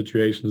had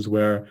situations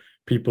where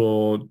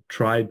people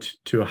tried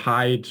to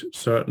hide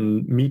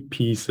certain meat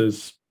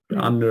pieces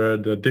under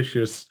the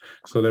dishes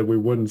so that we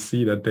wouldn't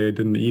see that they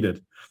didn't eat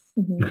it.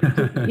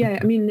 Mm-hmm. So, yeah,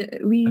 I mean,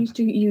 we used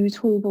to use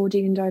whole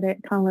body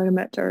indirect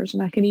calorimeters,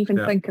 and I can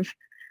even think of,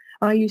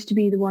 I used to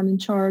be the one in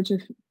charge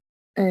of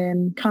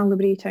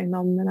calibrating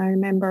them, and I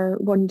remember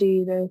one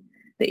day the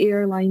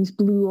airlines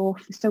blew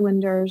off the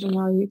cylinders and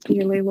I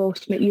nearly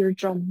lost my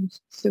eardrums.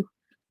 So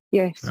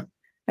yes,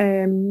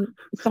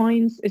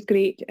 science is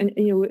great, and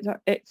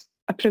it's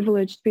a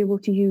privilege to be able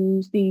to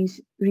use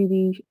these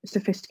really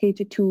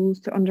sophisticated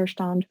tools to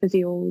understand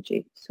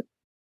physiology. So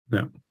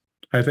yeah.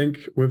 I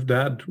think with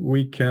that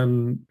we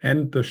can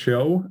end the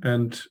show.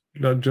 And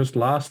just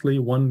lastly,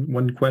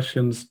 one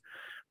questions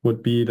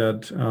would be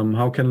that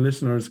how can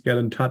listeners get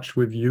in touch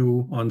with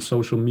you on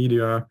social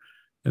media,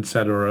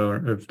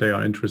 etc., if they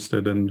are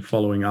interested in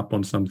following up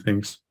on some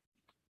things?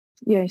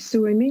 Yes,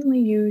 so I mainly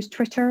use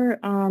Twitter,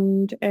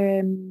 and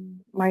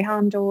my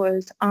handle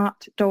is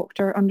at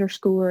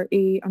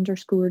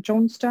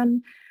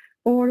Dr_A_Johnston.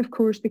 Or, of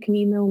course, they can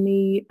email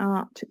me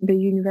at the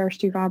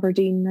University of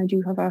Aberdeen. I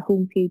do have a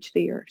homepage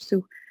there.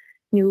 So,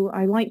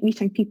 I like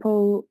meeting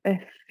people.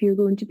 If you're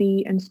going to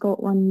be in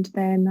Scotland,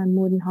 then I'm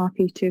more than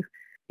happy to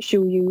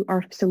show you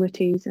our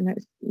facilities. And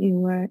it's,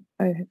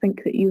 I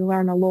think that you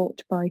learn a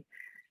lot by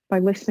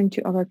listening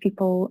to other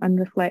people and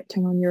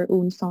reflecting on your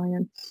own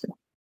science. So,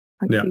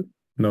 thank you.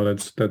 No,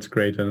 that's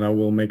great. And I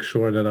will make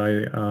sure that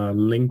I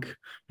link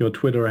your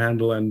Twitter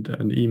handle and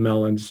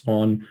email and so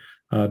on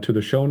to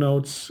the show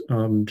notes,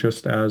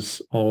 just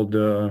as all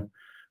the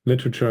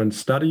literature and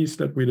studies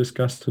that we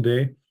discussed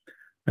today.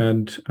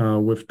 And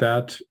with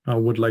that, I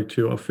would like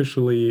to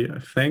officially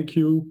thank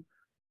you,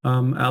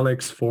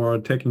 Alex, for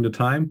taking the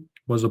time.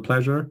 It was a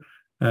pleasure.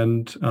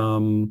 And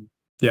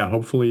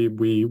hopefully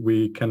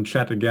we can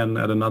chat again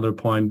at another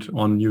point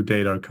on new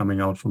data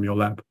coming out from your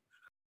lab.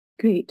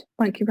 Great.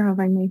 Thank you for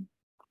having me.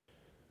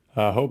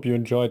 I hope you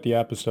enjoyed the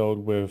episode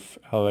with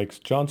Alex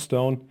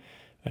Johnstone,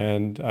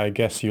 and I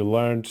guess you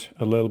learned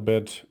a little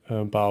bit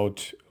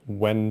about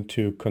when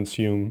to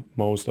consume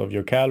most of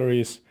your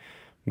calories.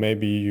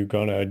 Maybe you're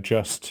gonna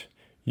adjust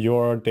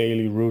your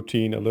daily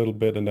routine a little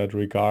bit in that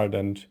regard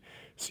and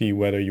see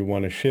whether you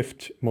want to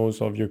shift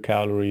most of your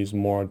calories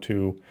more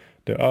to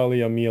the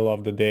earlier meal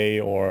of the day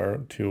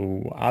or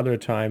to other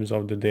times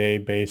of the day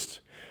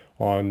based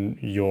on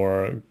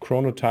your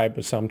chronotype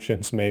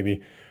assumptions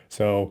maybe.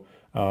 So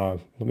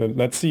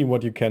let's see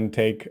what you can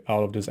take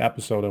out of this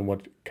episode and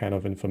what kind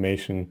of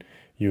information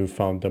you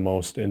found the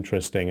most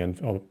interesting.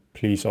 And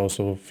please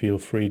also feel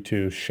free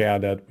to share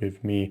that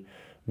with me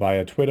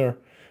via Twitter.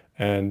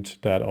 And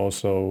that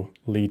also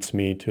leads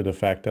me to the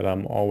fact that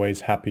I'm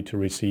always happy to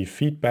receive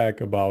feedback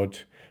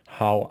about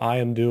how I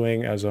am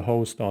doing as a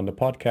host on the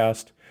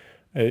podcast.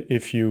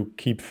 If you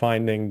keep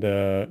finding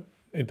the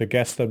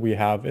guests that we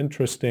have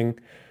interesting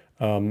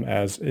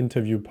as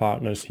interview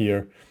partners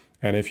here,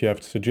 and if you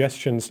have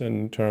suggestions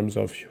in terms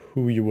of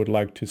who you would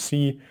like to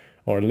see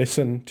or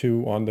listen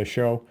to on the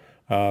show,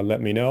 let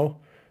me know.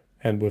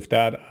 And with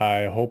that,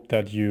 I hope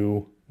that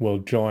you will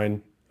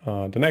join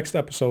the next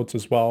episodes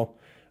as well.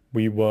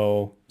 We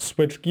will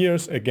switch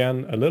gears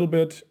again a little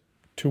bit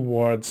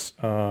towards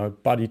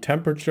body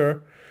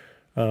temperature.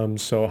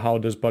 So how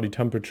does body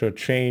temperature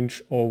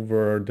change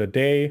over the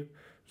day?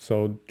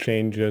 So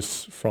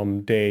changes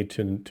from day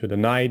to the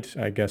night.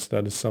 I guess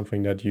that is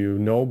something that you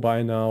know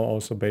by now,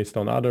 also based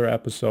on other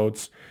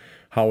episodes.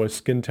 How is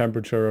skin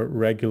temperature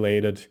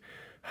regulated?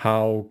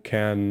 How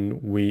can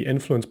we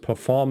influence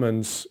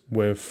performance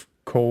with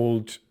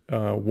cold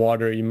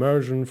water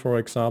immersion, for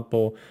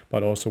example,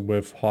 but also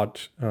with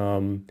hot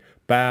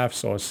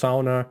baths or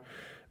sauna?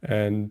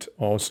 And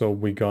also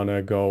we're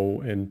gonna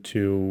go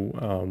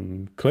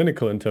into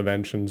clinical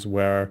interventions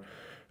where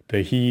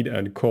the heat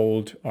and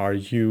cold are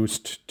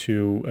used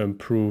to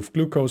improve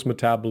glucose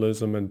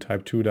metabolism and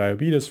type 2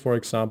 diabetes, for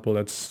example.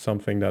 That's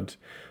something that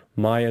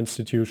my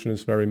institution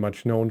is very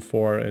much known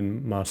for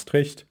in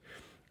Maastricht.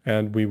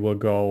 And we will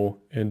go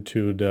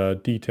into the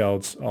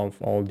details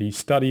of all these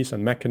studies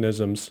and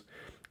mechanisms.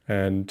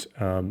 And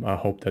I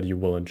hope that you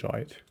will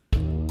enjoy it.